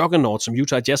defensive juggernaut, som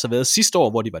Utah Jazz har været sidste år,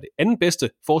 hvor de var det andet bedste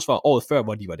forsvar, året før,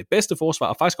 hvor de var det bedste forsvar,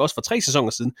 og faktisk også for 3 sæsoner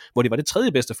siden, hvor de var det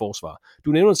 3. bedste forsvar.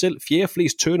 Du nævner selv 4.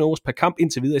 flest turnovers per kamp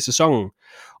indtil videre i sæsonen.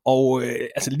 Og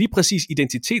altså lige præcis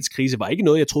identitetskrise var ikke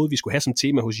noget, jeg troede, vi skulle have som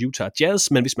tema hos Utah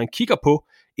Jazz, men hvis man kigger på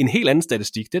en helt anden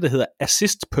statistik, det der hedder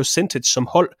assist percentage som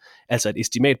hold, altså et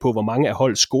estimat på, hvor mange af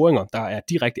holdets scoringer, der er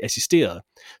direkte assisteret,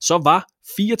 så var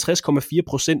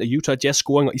 64,4% af Utah Jazz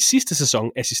scoringer i sidste sæson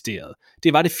assisteret.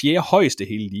 Det var det 4. højeste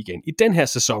hele ligaen. I den her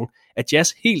sæson er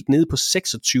Jazz helt nede på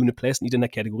 26. pladsen i den her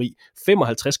kategori.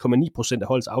 55,9% af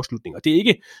holdets afslutninger. Det er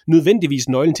ikke nødvendigvis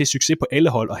nøglen til succes på alle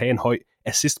hold at have en høj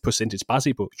assist percentage. Bare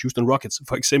se på Houston Rockets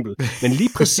for eksempel. Men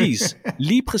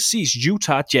lige præcis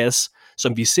Utah Jazz,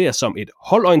 som vi ser som et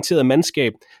holdorienteret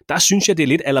mandskab, der synes jeg, det er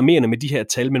lidt alarmerende med de her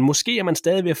tal, men måske er man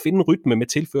stadig ved at finde en rytme med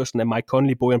tilførslen af Mike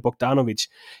Conley, Bojan Bogdanovic.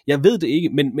 Jeg ved det ikke,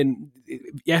 men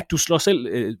ja, du slår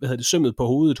selv sømmet på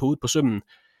hovedet på sømmen.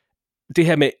 Det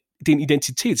her med, det er en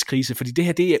identitetskrise, fordi det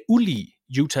her, det er ulig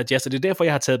Utah Jazz, og det er derfor,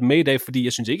 jeg har taget dem med i dag, fordi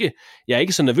jeg er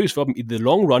ikke så nervøs for dem i the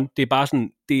long run. Det er bare sådan,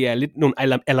 det er lidt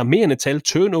nogle alarmerende tal,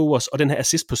 turnovers og den her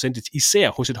assist percentage, især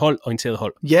hos et holdorienteret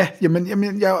hold. Ja,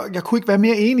 jamen jeg kunne ikke være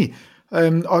mere enig.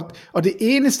 Og det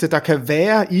eneste, der kan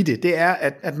være i det er,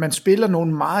 at man spiller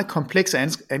nogle meget komplekse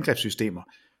angrebssystemer.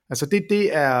 Altså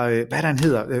det er, hvad han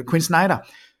hedder, Quinn Snyder.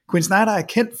 Quinn Snyder er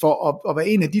kendt for at være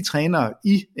en af de trænere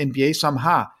i NBA, som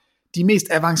har de mest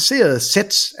avancerede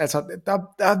sets. Altså der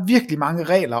er virkelig mange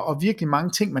regler og virkelig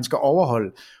mange ting, man skal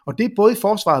overholde. Og det er både i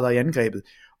forsvaret og i angrebet.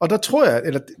 Og der tror jeg,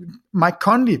 eller Mike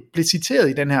Conley blev citeret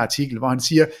i den her artikel, hvor han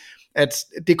siger, at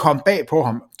det kom bag på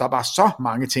ham. Der var så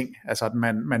mange ting, altså at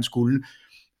man skulle.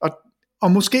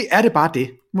 Og måske er det bare det.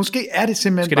 Måske er det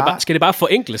simpelthen skal det bare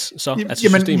forenkles så?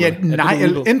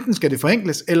 Altså enten skal det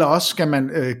forenkles, eller også skal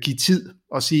man give tid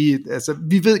og sige, altså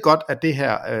vi ved godt, at det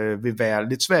her vil være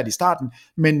lidt svært i starten,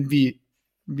 men vi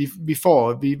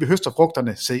vi høster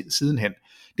frugterne sidenhen.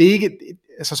 Det er ikke,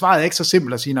 altså svaret er ikke så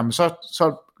simpelt at sige, men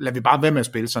så lader vi bare være med at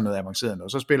spille sådan noget avanceret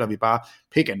noget. Så spiller vi bare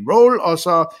pick and roll, og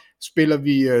så spiller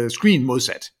vi screen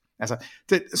modsat. Altså,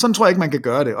 sådan tror jeg ikke, man kan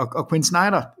gøre det. Og Quinn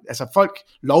Snyder, altså folk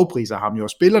lovpriser ham jo, og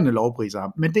spillerne lovpriser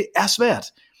ham, men det er svært.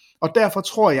 Og derfor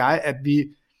tror jeg, at vi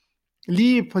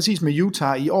lige præcis med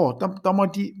Utah i år,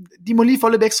 de må lige få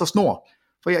lidt ekstra snor.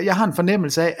 For jeg har en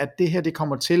fornemmelse af, at det her det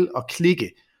kommer til at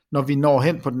klikke, når vi når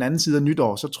hen på den anden side af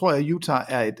nytår. Så tror jeg, at Utah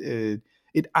er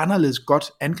et anderledes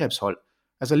godt angrebshold.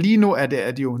 Altså lige nu er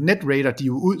det jo netrater, de er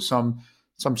jo ud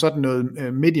som sådan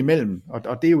noget midt imellem,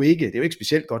 og det er jo ikke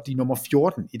specielt godt. De er nummer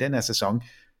 14 i den her sæson.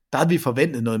 Der havde vi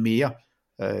forventet noget mere.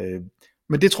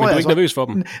 Men det tror jeg. Men du er ikke nervøs for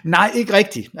dem? Nej, ikke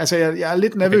rigtigt. Altså jeg er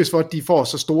lidt nervøs for, at de får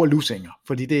så store lusinger,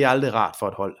 fordi det er aldrig rart for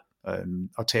et hold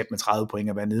at tabe med 30 point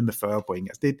og være nede med 40 point.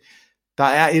 Altså der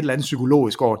er et eller andet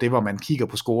psykologisk over det, hvor man kigger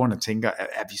på scorerne og tænker,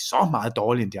 er vi så meget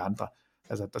dårlige end de andre?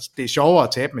 Altså det er sjovere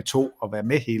at tabe med 2 og være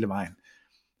med hele vejen.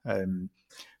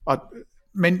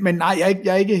 Men nej,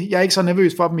 jeg er ikke så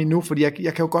nervøs for dem endnu, fordi jeg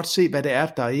kan jo godt se, hvad det er,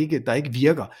 der ikke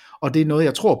virker, og det er noget,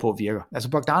 jeg tror på virker. Altså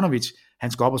Bogdanovic,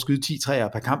 han skal op og skyde 10 træer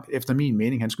per kamp, efter min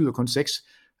mening. Han skyder kun 6.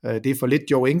 Det er for lidt.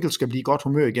 Joe Ingles skal blive godt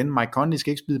humør igen. Mike Conley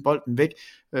skal ikke spide bolden væk.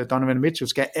 Donovan Mitchell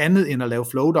skal andet end at lave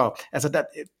floater. Altså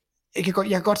jeg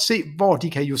kan godt se, hvor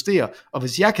de kan justere, og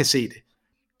hvis jeg kan se det,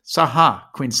 så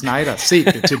har Quinn Snyder set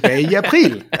det tilbage i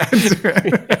april.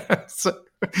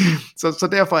 Så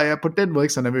derfor er jeg på den måde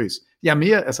ikke så nervøs. Jeg er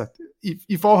mere, altså,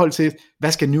 i forhold til,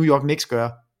 hvad skal New York Knicks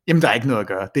gøre? Jamen, der er ikke noget at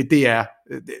gøre.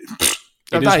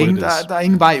 Der er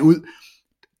ingen vej ud.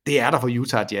 Det er der for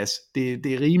Utah Jazz. Det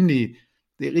er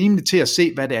rimeligt til at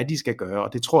se, hvad det er, de skal gøre,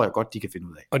 og det tror jeg godt, de kan finde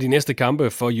ud af. Og de næste kampe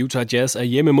for Utah Jazz er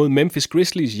hjemme mod Memphis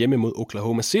Grizzlies, hjemme mod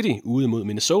Oklahoma City, ude mod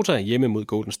Minnesota, hjemme mod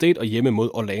Golden State og hjemme mod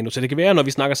Orlando. Så det kan være, når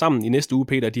vi snakker sammen i næste uge,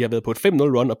 Peter, de har været på et 5-0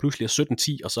 run og pludselig er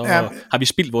 17-10, og så har vi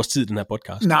spildt vores tid i den her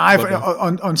podcast. Nej,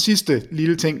 og en sidste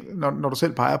lille ting, når du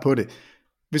selv peger på det.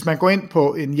 Hvis man går ind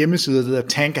på en hjemmeside, der hedder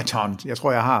Tankathon, jeg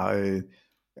tror, jeg har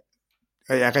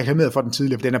jeg reklameret for den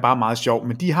tidligere, for den er bare meget sjov,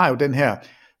 men de har jo den her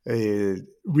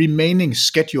remaining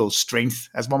schedule strength,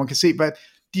 altså hvor man kan se, hvad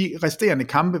de resterende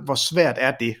kampe, hvor svært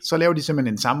er det. Så laver de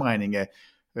simpelthen en sammenregning af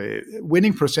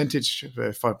winning percentage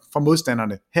for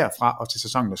modstanderne herfra og til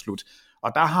sæsonen er slut.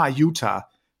 Og der har Utah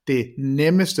det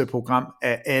nemmeste program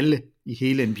af alle i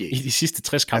hele NBA. I de sidste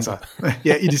 60 kampe. Altså,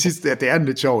 ja, i de sidste, det er en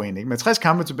lidt sjov egentlig. Med 60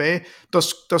 kampe tilbage,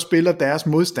 der spiller deres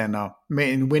modstandere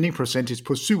med en winning percentage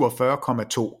på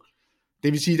 47,2.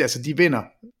 Det vil sige, at altså, de vinder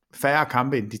færre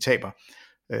kampe, end de taber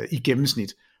i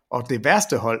gennemsnit. Og det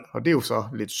værste hold, og det er jo så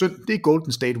lidt synd, det er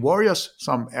Golden State Warriors,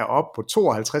 som er oppe på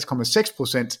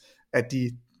 52,6% af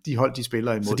de hold, de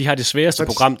spiller imod. Så de har det sværeste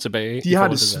program tilbage. De har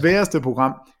det sværeste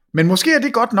program. Men måske er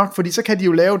det godt nok, fordi så kan de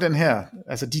jo lave den her,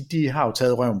 altså de har jo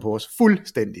taget røven på os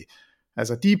fuldstændig.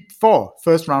 Altså de får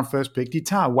first round first pick, de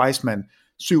tager Wiseman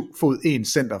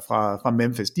 7'1" center fra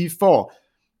Memphis, de får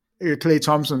Klay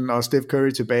Thompson og Steph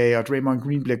Curry tilbage, og Draymond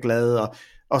Green bliver glad,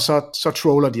 og så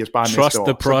troller de os bare næste år. Trust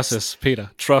the process, Peter.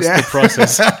 Trust the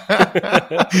process.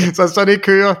 så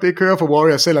det kører for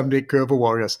Warriors, selvom det ikke kører for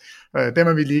Warriors. Dem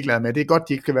er vi ligeglade med. Det er godt,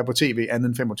 de ikke kan være på tv anden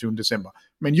end 25. december.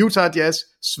 Men Utah Jazz,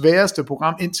 sværeste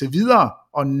program indtil videre,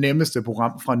 og nemmeste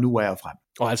program fra nu af og frem.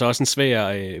 Og altså også en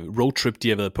svær roadtrip, de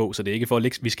har været på, så det er ikke for,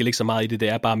 at vi skal lægge så meget i det, det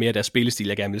er bare mere deres spillestil,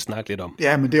 jeg gerne vil snakke lidt om.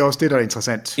 Ja, men det er også det, der er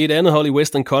interessant. Et andet hold i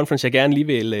Western Conference, jeg gerne lige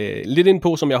vil lidt ind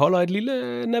på, som jeg holder et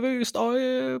lille nervøst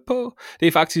øje på, det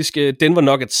er faktisk Denver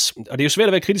Nuggets. Og det er jo svært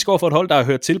at være kritisk over for et hold, der har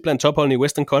hørt til blandt topholdene i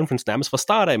Western Conference nærmest fra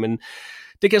start af, men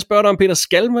det kan jeg spørge dig om, Peter.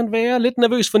 Skal man være lidt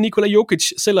nervøs for Nikola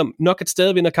Jokic, selvom Nuggets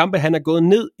stadig vinder kampe? Han er gået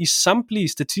ned i samtlige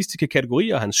statistiske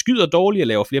kategorier. Han skyder dårligt og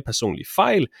laver flere personlige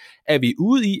fejl. Er vi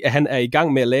ude i, at han er i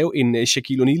gang med at lave en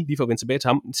Shaquille O'Neal, lige for at vende tilbage til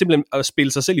ham, simpelthen at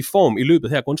spille sig selv i form i løbet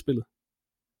her af grundspillet?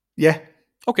 Ja.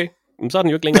 Okay, så er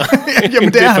den jo ikke længere.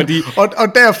 Jamen det er han.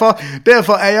 Og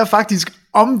derfor er jeg faktisk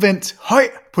omvendt høj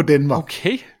på Denver.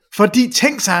 Okay. Fordi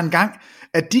tænk sig engang,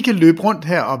 at de kan løbe rundt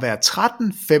her og være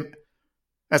 13-5.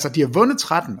 Altså, de har vundet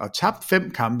 13 og tabt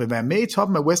 5 kampe, være med i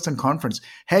toppen af Western Conference,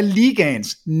 have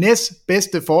ligaens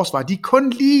næstbedste forsvar. De er kun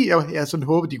lige, jeg sådan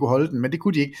håber, de kunne holde den, men det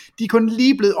kunne de ikke. De er kun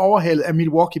lige blevet overhalet af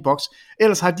Milwaukee Bucks.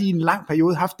 Ellers har de i en lang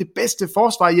periode haft det bedste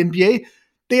forsvar i NBA.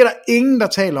 Det er der ingen, der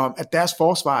taler om, at deres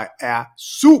forsvar er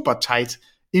super tight.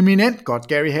 Eminent godt.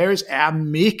 Gary Harris er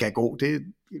mega god. Det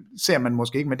ser man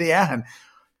måske ikke, men det er han.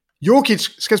 Jokic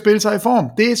skal spille sig i form.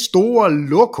 Det er store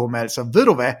lokum, altså. Ved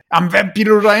du hvad? Jamen, hvad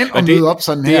bilder du dig ind og møde op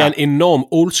sådan her? Det er en enorm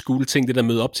old school ting, det der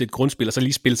møde op til et grundspil, og så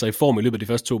lige spille sig i form i løbet af de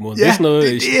første 2 måneder. Ja, det er sådan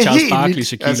noget, det Charles Barkley,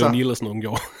 Shaquille O'Neal og sådan nogen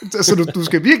gjorde. Så du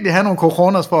skal virkelig have nogle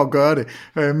coronas for at gøre det.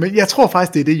 Men jeg tror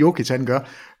faktisk, det er det, Jokic han gør.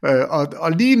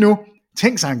 Og lige nu,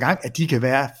 tænk sig engang, at de kan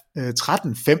være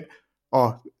 13-5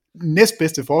 og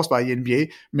næstbedste forsvar i NBA,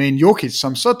 med en Jokic,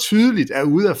 som så tydeligt er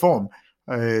ude af form.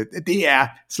 Det er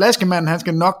Slaskemanden,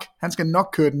 han skal nok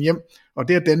køre den hjem, og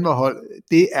det er Denver-hold,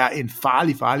 det er en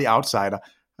farlig outsider,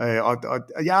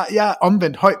 og jeg er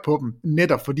omvendt højt på dem,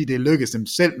 netop fordi det lykkedes dem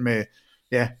selv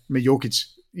med Jokic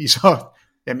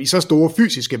i så store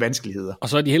fysiske vanskeligheder. Og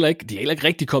så er de heller ikke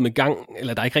rigtig kommet i gang,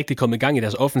 eller der er ikke rigtig kommet i gang i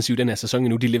deres offensiv den her sæson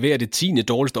endnu. De leverer det 10.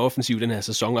 dårligste offensiv den her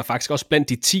sæson, og faktisk også blandt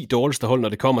de 10 dårligste hold, når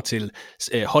det kommer til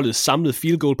holdets samlede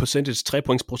field goal percentage,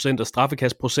 3-pointsprocenter,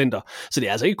 straffekastprocenter. Så det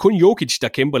er altså ikke kun Jokic, der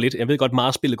kæmper lidt. Jeg ved godt,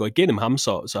 meget spillet går igennem ham,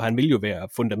 så han vil jo være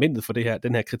fundamentet for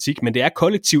den her kritik, men det er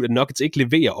kollektivt, at Nuggets ikke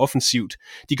leverer offensivt.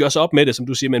 De gør sig op med det, som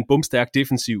du siger, med en bumstærk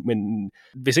defensiv, men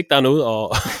hvis ikke der er noget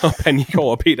at panik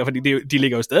over, Peter, fordi de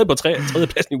ligger jo stadig på tredje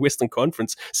pladsen i Western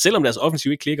Conference, selvom deres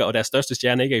offensiv ikke klikker, og deres største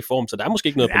stjerne ikke er i form, så der er måske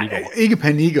ikke noget panik over. Ikke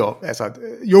panik over. Altså,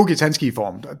 Jokic, han skal i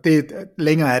form.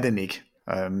 Længere er den ikke.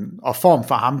 Og form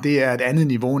for ham, det er et andet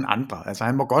niveau end andre. Altså,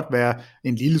 han må godt være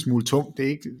en lille smule tung.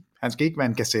 Han skal ikke være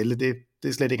en gazelle. Det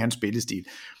er slet ikke hans spillestil.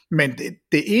 Men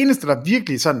det eneste, der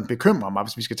virkelig sådan bekymrer mig,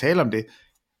 hvis vi skal tale om det,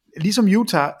 ligesom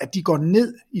Utah, at de går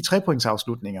ned i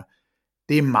 3-pointsafslutninger.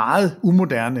 Det er meget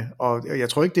umoderne, og jeg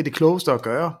tror ikke, det er det klogeste at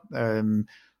gøre.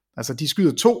 Altså, de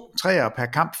skyder 2 træer per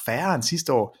kamp færre end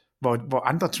sidste år, hvor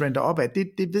andre trender opad.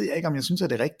 Det ved jeg ikke, om jeg synes, er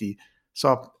det rigtige.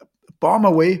 Så bomb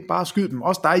away, bare skyd dem.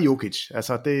 Også dig, Jokic.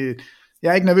 Altså, jeg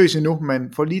er ikke nervøs endnu,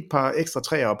 men få lige et par ekstra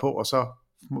træer på, og så,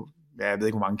 jeg ved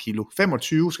ikke, hvor mange kilo.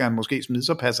 25 skal han måske smide,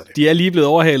 så passer det. De er lige blevet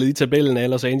overhalet i tabellen af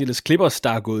Los Angeles Clippers, der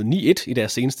er gået 9-1 i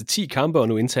deres seneste 10 kampe, og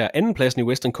nu indtager andenpladsen i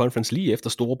Western Conference lige efter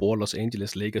storebror Los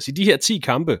Angeles Lakers. I de her 10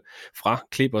 kampe fra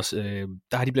Clippers,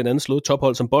 der har de blandt andet slået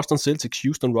tophold som Boston Celtics,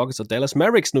 Houston Rockets og Dallas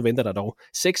Mavericks. Nu venter der dog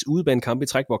 6 udebanekampe i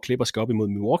træk, hvor Clippers skal op imod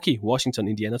Milwaukee, Washington,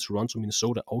 Indiana, Toronto,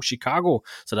 Minnesota og Chicago.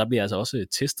 Så der bliver altså også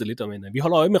testet lidt om en. Vi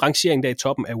holder øje med rangeringen der i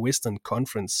toppen af Western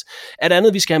Conference. Er der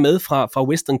andet, vi skal have med fra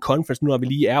Western Conference, nu når vi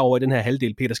lige er over i den her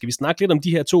halvdel, Peter? Skal vi snakke lidt om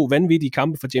de her 2 vanvittige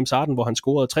kampe for James Harden, hvor han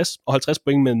scorede 60 og 50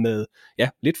 point med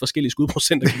lidt forskellige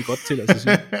skudprocenter, kan vi godt til at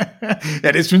sige.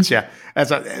 Ja, det synes jeg.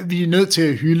 Altså, vi er nødt til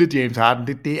at hylde James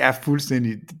Harden. Det er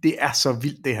fuldstændig, det er så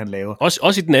vildt, det han laver.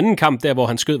 Også i den anden kamp, der hvor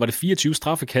han skød, var det 24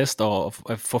 straffekast og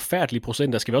forfærdelige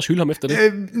procenter. Skal vi også hylde ham efter det?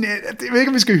 Jeg ved ikke,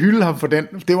 om vi skal hylde ham for den.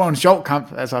 Det var en sjov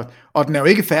kamp, altså, og den er jo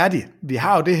ikke færdig. Vi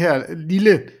har jo det her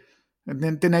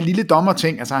den er lille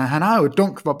dommerting, altså han har jo et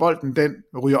dunk, hvor bolden den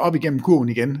ryger op igennem kurven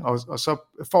igen, og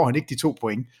så får han ikke de 2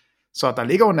 point. Så der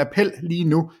ligger jo en appel lige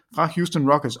nu fra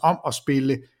Houston Rockets om at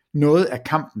spille noget af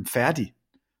kampen færdig.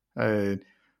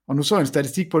 Og nu så jeg en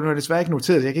statistik på det, nu er det desværre ikke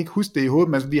noteret, jeg kan ikke huske det i hovedet,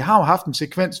 men altså, vi har jo haft en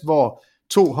sekvens, hvor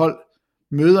 2 hold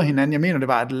møder hinanden. Jeg mener, det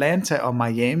var Atlanta og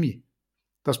Miami,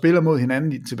 der spiller mod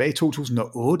hinanden tilbage i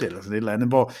 2008 eller sådan et eller andet,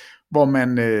 hvor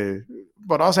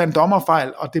der også er en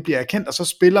dommerfejl, og det bliver erkendt, og så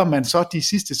spiller man så de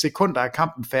sidste sekunder af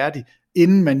kampen færdig,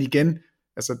 inden man igen,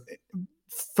 altså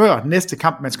før næste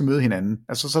kamp, man skal møde hinanden.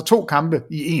 Altså så 2 kampe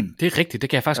i 1. Det er rigtigt, det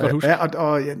kan jeg faktisk godt huske. Ja,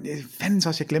 og jeg fandt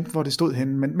også, jeg glemte, hvor det stod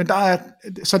henne, men der er,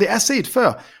 så det er set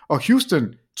før, og Houston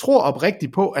tror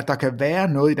oprigtigt på, at der kan være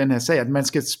noget i den her sag, at man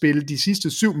skal spille de sidste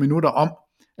 7 minutter om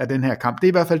af den her kamp. Det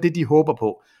er i hvert fald det, de håber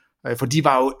på. For det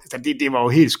var jo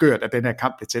helt skørt, at den her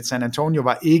kamp blev tæt. San Antonio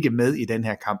var ikke med i den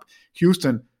her kamp.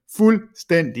 Houston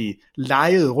fuldstændig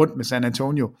legede rundt med San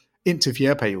Antonio ind til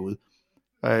 4. periode.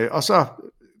 Og så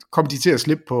kom de til at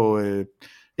slippe på,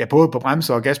 både på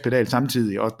bremser og gaspedal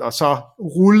samtidig, og så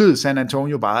rullede San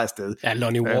Antonio bare afsted. Ja,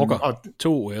 Lonnie Walker.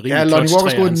 2 rimelig Lonnie Walker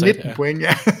scorede 19 point.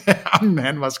 Ja,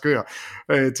 han var skør.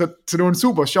 Så det var en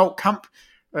super sjov kamp,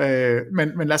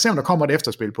 men lad os se, om der kommer et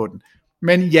efterspil på den.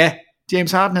 Men ja,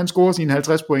 James Harden, han scorer sine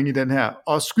 50 point i den her,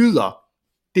 og skyder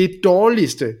det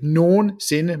dårligste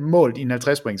nogensinde målt i en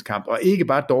 50-pointskamp, og ikke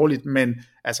bare dårligt, men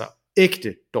altså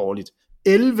ægte dårligt.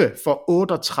 11 for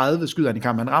 38 skyder han i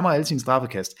kampen. Han rammer alle sine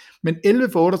straffekast, men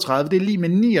 11 for 38, det er lige med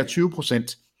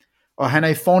 29%, og han er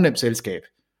i fornemt selskab.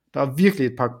 Der er virkelig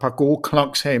et par gode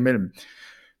klonks her imellem.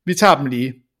 Vi tager dem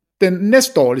lige. Den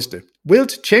næst dårligste,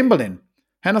 Wilt Chamberlain,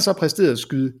 han har så præsteret at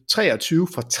skyde 23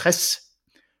 for 60.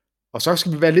 Og så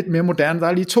skal vi være lidt mere moderne. Der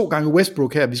er lige 2 gange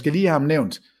Westbrook her, vi skal lige have ham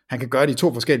nævnt. Han kan gøre det i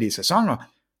 2 forskellige sæsoner.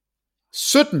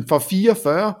 17 for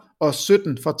 44 og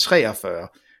 17 for 43.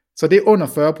 Så det er under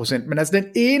 40%. Men altså den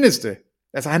eneste,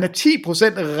 altså han er 10%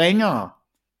 ringere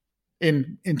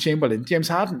end Chamberlain. James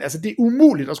Harden, altså det er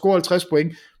umuligt at score 50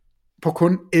 point på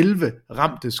kun 11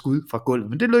 ramte skud fra gulvet.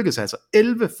 Men det lykkedes altså.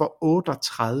 11 for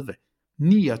 38.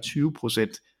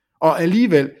 29%. Og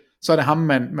alligevel, så er det ham,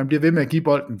 man bliver ved med at give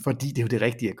bolden, fordi det er jo det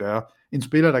rigtige at gøre. En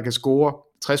spiller, der kan score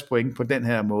 60 point på den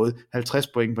her måde, 50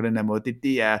 point på den her måde,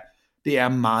 det er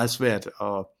meget svært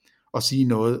at sige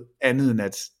noget andet end,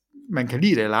 at man kan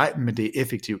lide det eller ej, men det er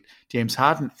effektivt. James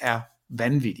Harden er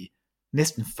vanvittig.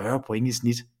 Næsten 40 point i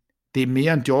snit. Det er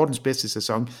mere end Jordans bedste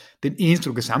sæson. Den eneste,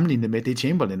 du kan sammenligne det med, det er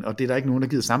Chamberlain, og det er der ikke nogen, der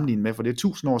gider sammenligne med, for det er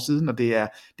 1000 år siden, og det er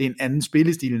en anden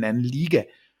spillestil, en anden liga.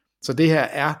 Så det her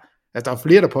er, altså der er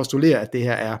flere, der postulerer, at det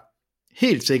her er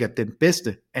helt sikkert den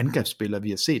bedste angrebsspiller, vi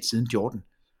har set siden Jordan.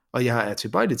 Og jeg er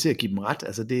tilbøjelig til at give dem ret.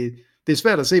 Altså det er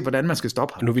svært at se, hvordan man skal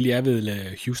stoppe ham. Nu vil jeg ved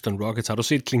Houston Rockets. Har du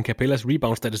set Clint Capellas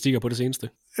rebound-statistikker på det seneste?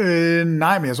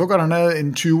 Nej, men jeg så godt, han havde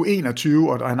en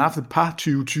 2021, og han har haft et par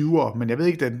 2020'er, men jeg ved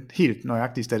ikke den helt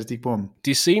nøjagtige statistik på ham.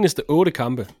 De seneste 8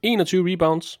 kampe. 21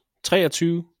 rebounds,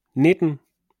 23, 19,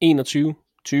 21,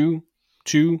 20,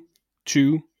 20,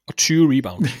 20 og 20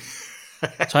 rebounds.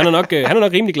 Så han er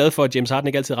nok rimelig glad for, at James Harden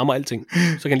ikke altid rammer alting.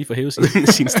 Så kan han lige få hævet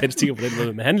sine statistikker på den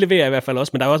måde. Men han leverer i hvert fald også,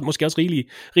 men der er måske også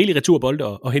rigelig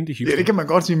returbolde at hente i Houston. Ja, det kan man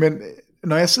godt sige, men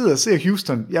når jeg sidder og ser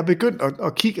Houston, jeg er begyndt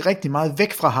at kigge rigtig meget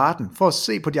væk fra Harden, for at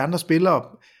se på de andre spillere.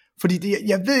 Fordi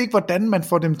jeg ved ikke, hvordan man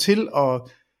får dem til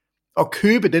at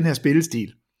købe den her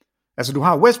spillestil. Altså du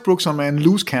har Westbrook, som er en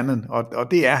loose cannon,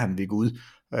 og det er han ved Gud.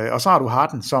 Og så har du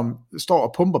Harden, som står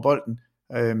og pumper bolden.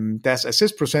 Deres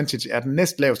assist percentage er den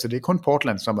næstlaveste. Det er kun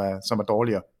Portland, som er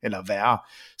dårligere eller værre.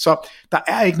 Så der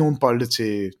er ikke nogen bolde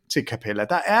til Capella.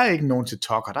 Der er ikke nogen til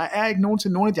Tucker. Der er ikke nogen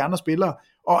til nogen af de andre spillere.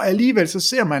 Og alligevel så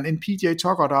ser man en PJ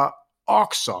Tucker, der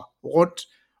okser rundt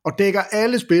og dækker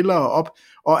alle spillere op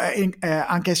og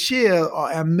er engageret og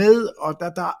er med, og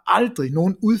der er aldrig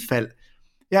nogen udfald.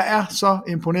 Jeg er så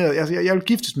imponeret. Jeg vil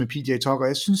giftes med PJ Tucker.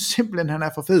 Jeg synes simpelthen, han er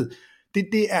for fed.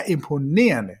 Det er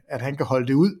imponerende, at han kan holde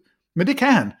det ud. Men det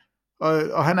kan han,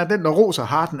 og han er den, der roser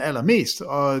Harden allermest,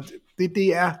 og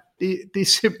det er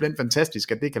simpelthen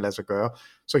fantastisk, at det kan lade sig gøre.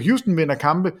 Så Houston vinder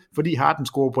kampe, fordi Harden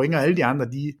scorer point, og alle de andre,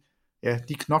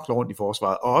 de knokler rundt i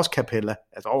forsvaret, og også Capella,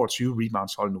 altså over 20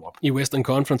 rebounds, hold nu op. I Western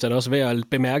Conference er det også værd at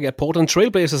bemærke, at Portland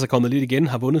Trailblazers er kommet lidt igen,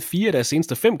 har vundet 4 af deres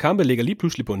seneste 5 kampe, ligger lige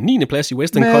pludselig på 9. plads i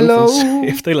Western Conference,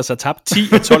 efter ellers har tabt 10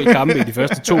 af 12 kampe i de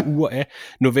første 2 uger af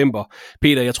november.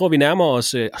 Peter, jeg tror, vi nærmer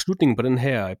os slutningen på den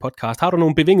her podcast. Har du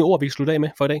nogle bevingede ord, vi kan slutte af med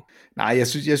for i dag? Nej, jeg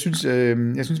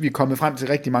synes vi er kommet frem til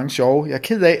rigtig mange sjove. Jeg er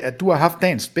ked af, at du har haft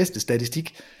dagens bedste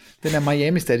statistik. Den er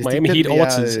Miami-statistik. Miami Heat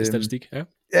overtidsstatistik, ja.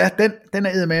 Ja, den er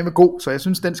eddermame god, så jeg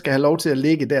synes, den skal have lov til at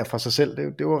ligge der for sig selv.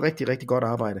 Det var rigtig, rigtig godt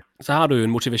arbejde. Så har du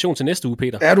en motivation til næste uge,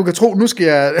 Peter. Ja, du kan tro, nu skal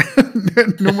jeg...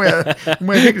 nu må jeg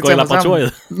virkelig tage mig sammen.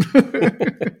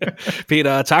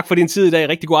 Peter, tak for din tid i dag.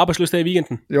 Rigtig god arbejdsløst i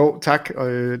weekenden. Jo, tak. Og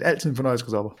altid en fornøjelse,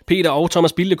 Kristoffer. Peter og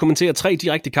Thomas Bilde kommenterer 3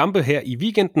 direkte kampe her i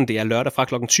weekenden. Det er lørdag fra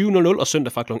kl. 20.00 og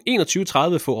søndag fra kl.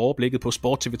 21.30. Få overblikket på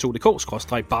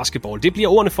sporttv2.dk/basketball. Det bliver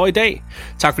ordene for i dag.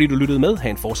 Tak fordi du lyttede med. Ha'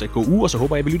 en fortsat god uge, og så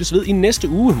håber jeg, vi lyttes ved i næste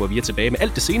uge, hvor vi er tilbage med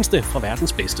alt det seneste fra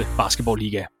verdens bedste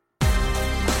basketballliga.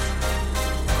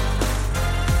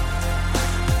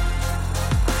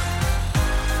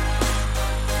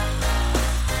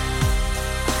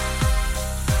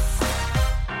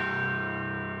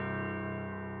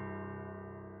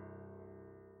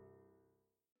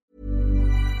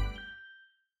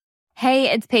 Hey,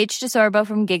 it's Paige DeSorbo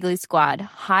from Giggly Squad.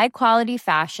 High quality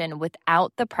fashion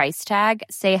without the price tag.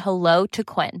 Say hello to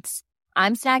Quince.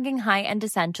 I'm snagging high-end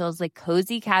essentials like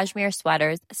cozy cashmere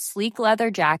sweaters, sleek leather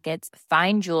jackets,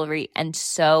 fine jewelry, and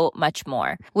so much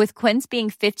more. With Quince being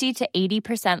 50 to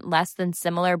 80% less than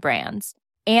similar brands.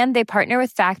 And they partner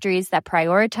with factories that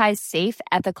prioritize safe,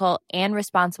 ethical, and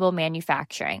responsible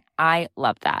manufacturing. I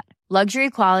love that. Luxury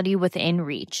quality within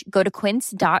reach. Go to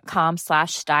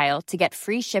quince.com/style to get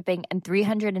free shipping and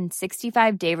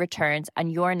 365-day returns on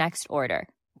your next order.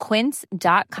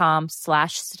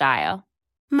 Quince.com/style.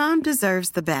 Mom deserves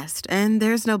the best, and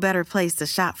there's no better place to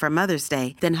shop for Mother's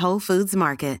Day than Whole Foods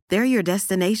Market. They're your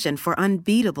destination for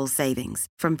unbeatable savings,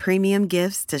 from premium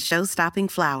gifts to show-stopping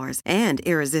flowers and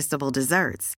irresistible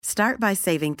desserts. Start by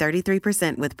saving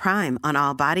 33% with Prime on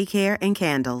all body care and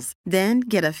candles. Then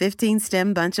get a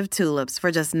 15-stem bunch of tulips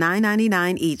for just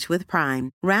 $9.99 each with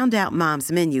Prime. Round out Mom's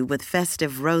menu with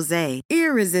festive rosé,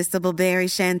 irresistible berry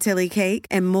chantilly cake,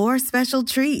 and more special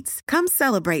treats. Come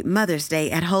celebrate Mother's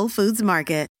Day at Whole Foods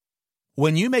Market.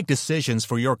 When you make decisions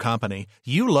for your company,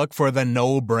 you look for the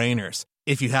no-brainers.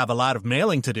 If you have a lot of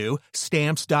mailing to do,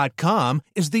 Stamps.com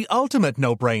is the ultimate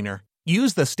no-brainer.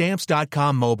 Use the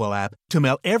Stamps.com mobile app to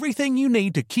mail everything you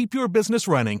need to keep your business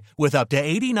running with up to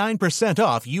 89%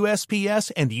 off USPS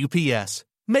and UPS.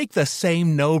 Make the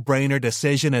same no-brainer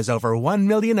decision as over 1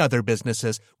 million other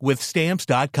businesses with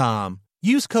Stamps.com.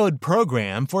 Use code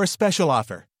PROGRAM for a special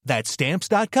offer. That's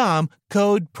Stamps.com,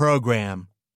 code PROGRAM.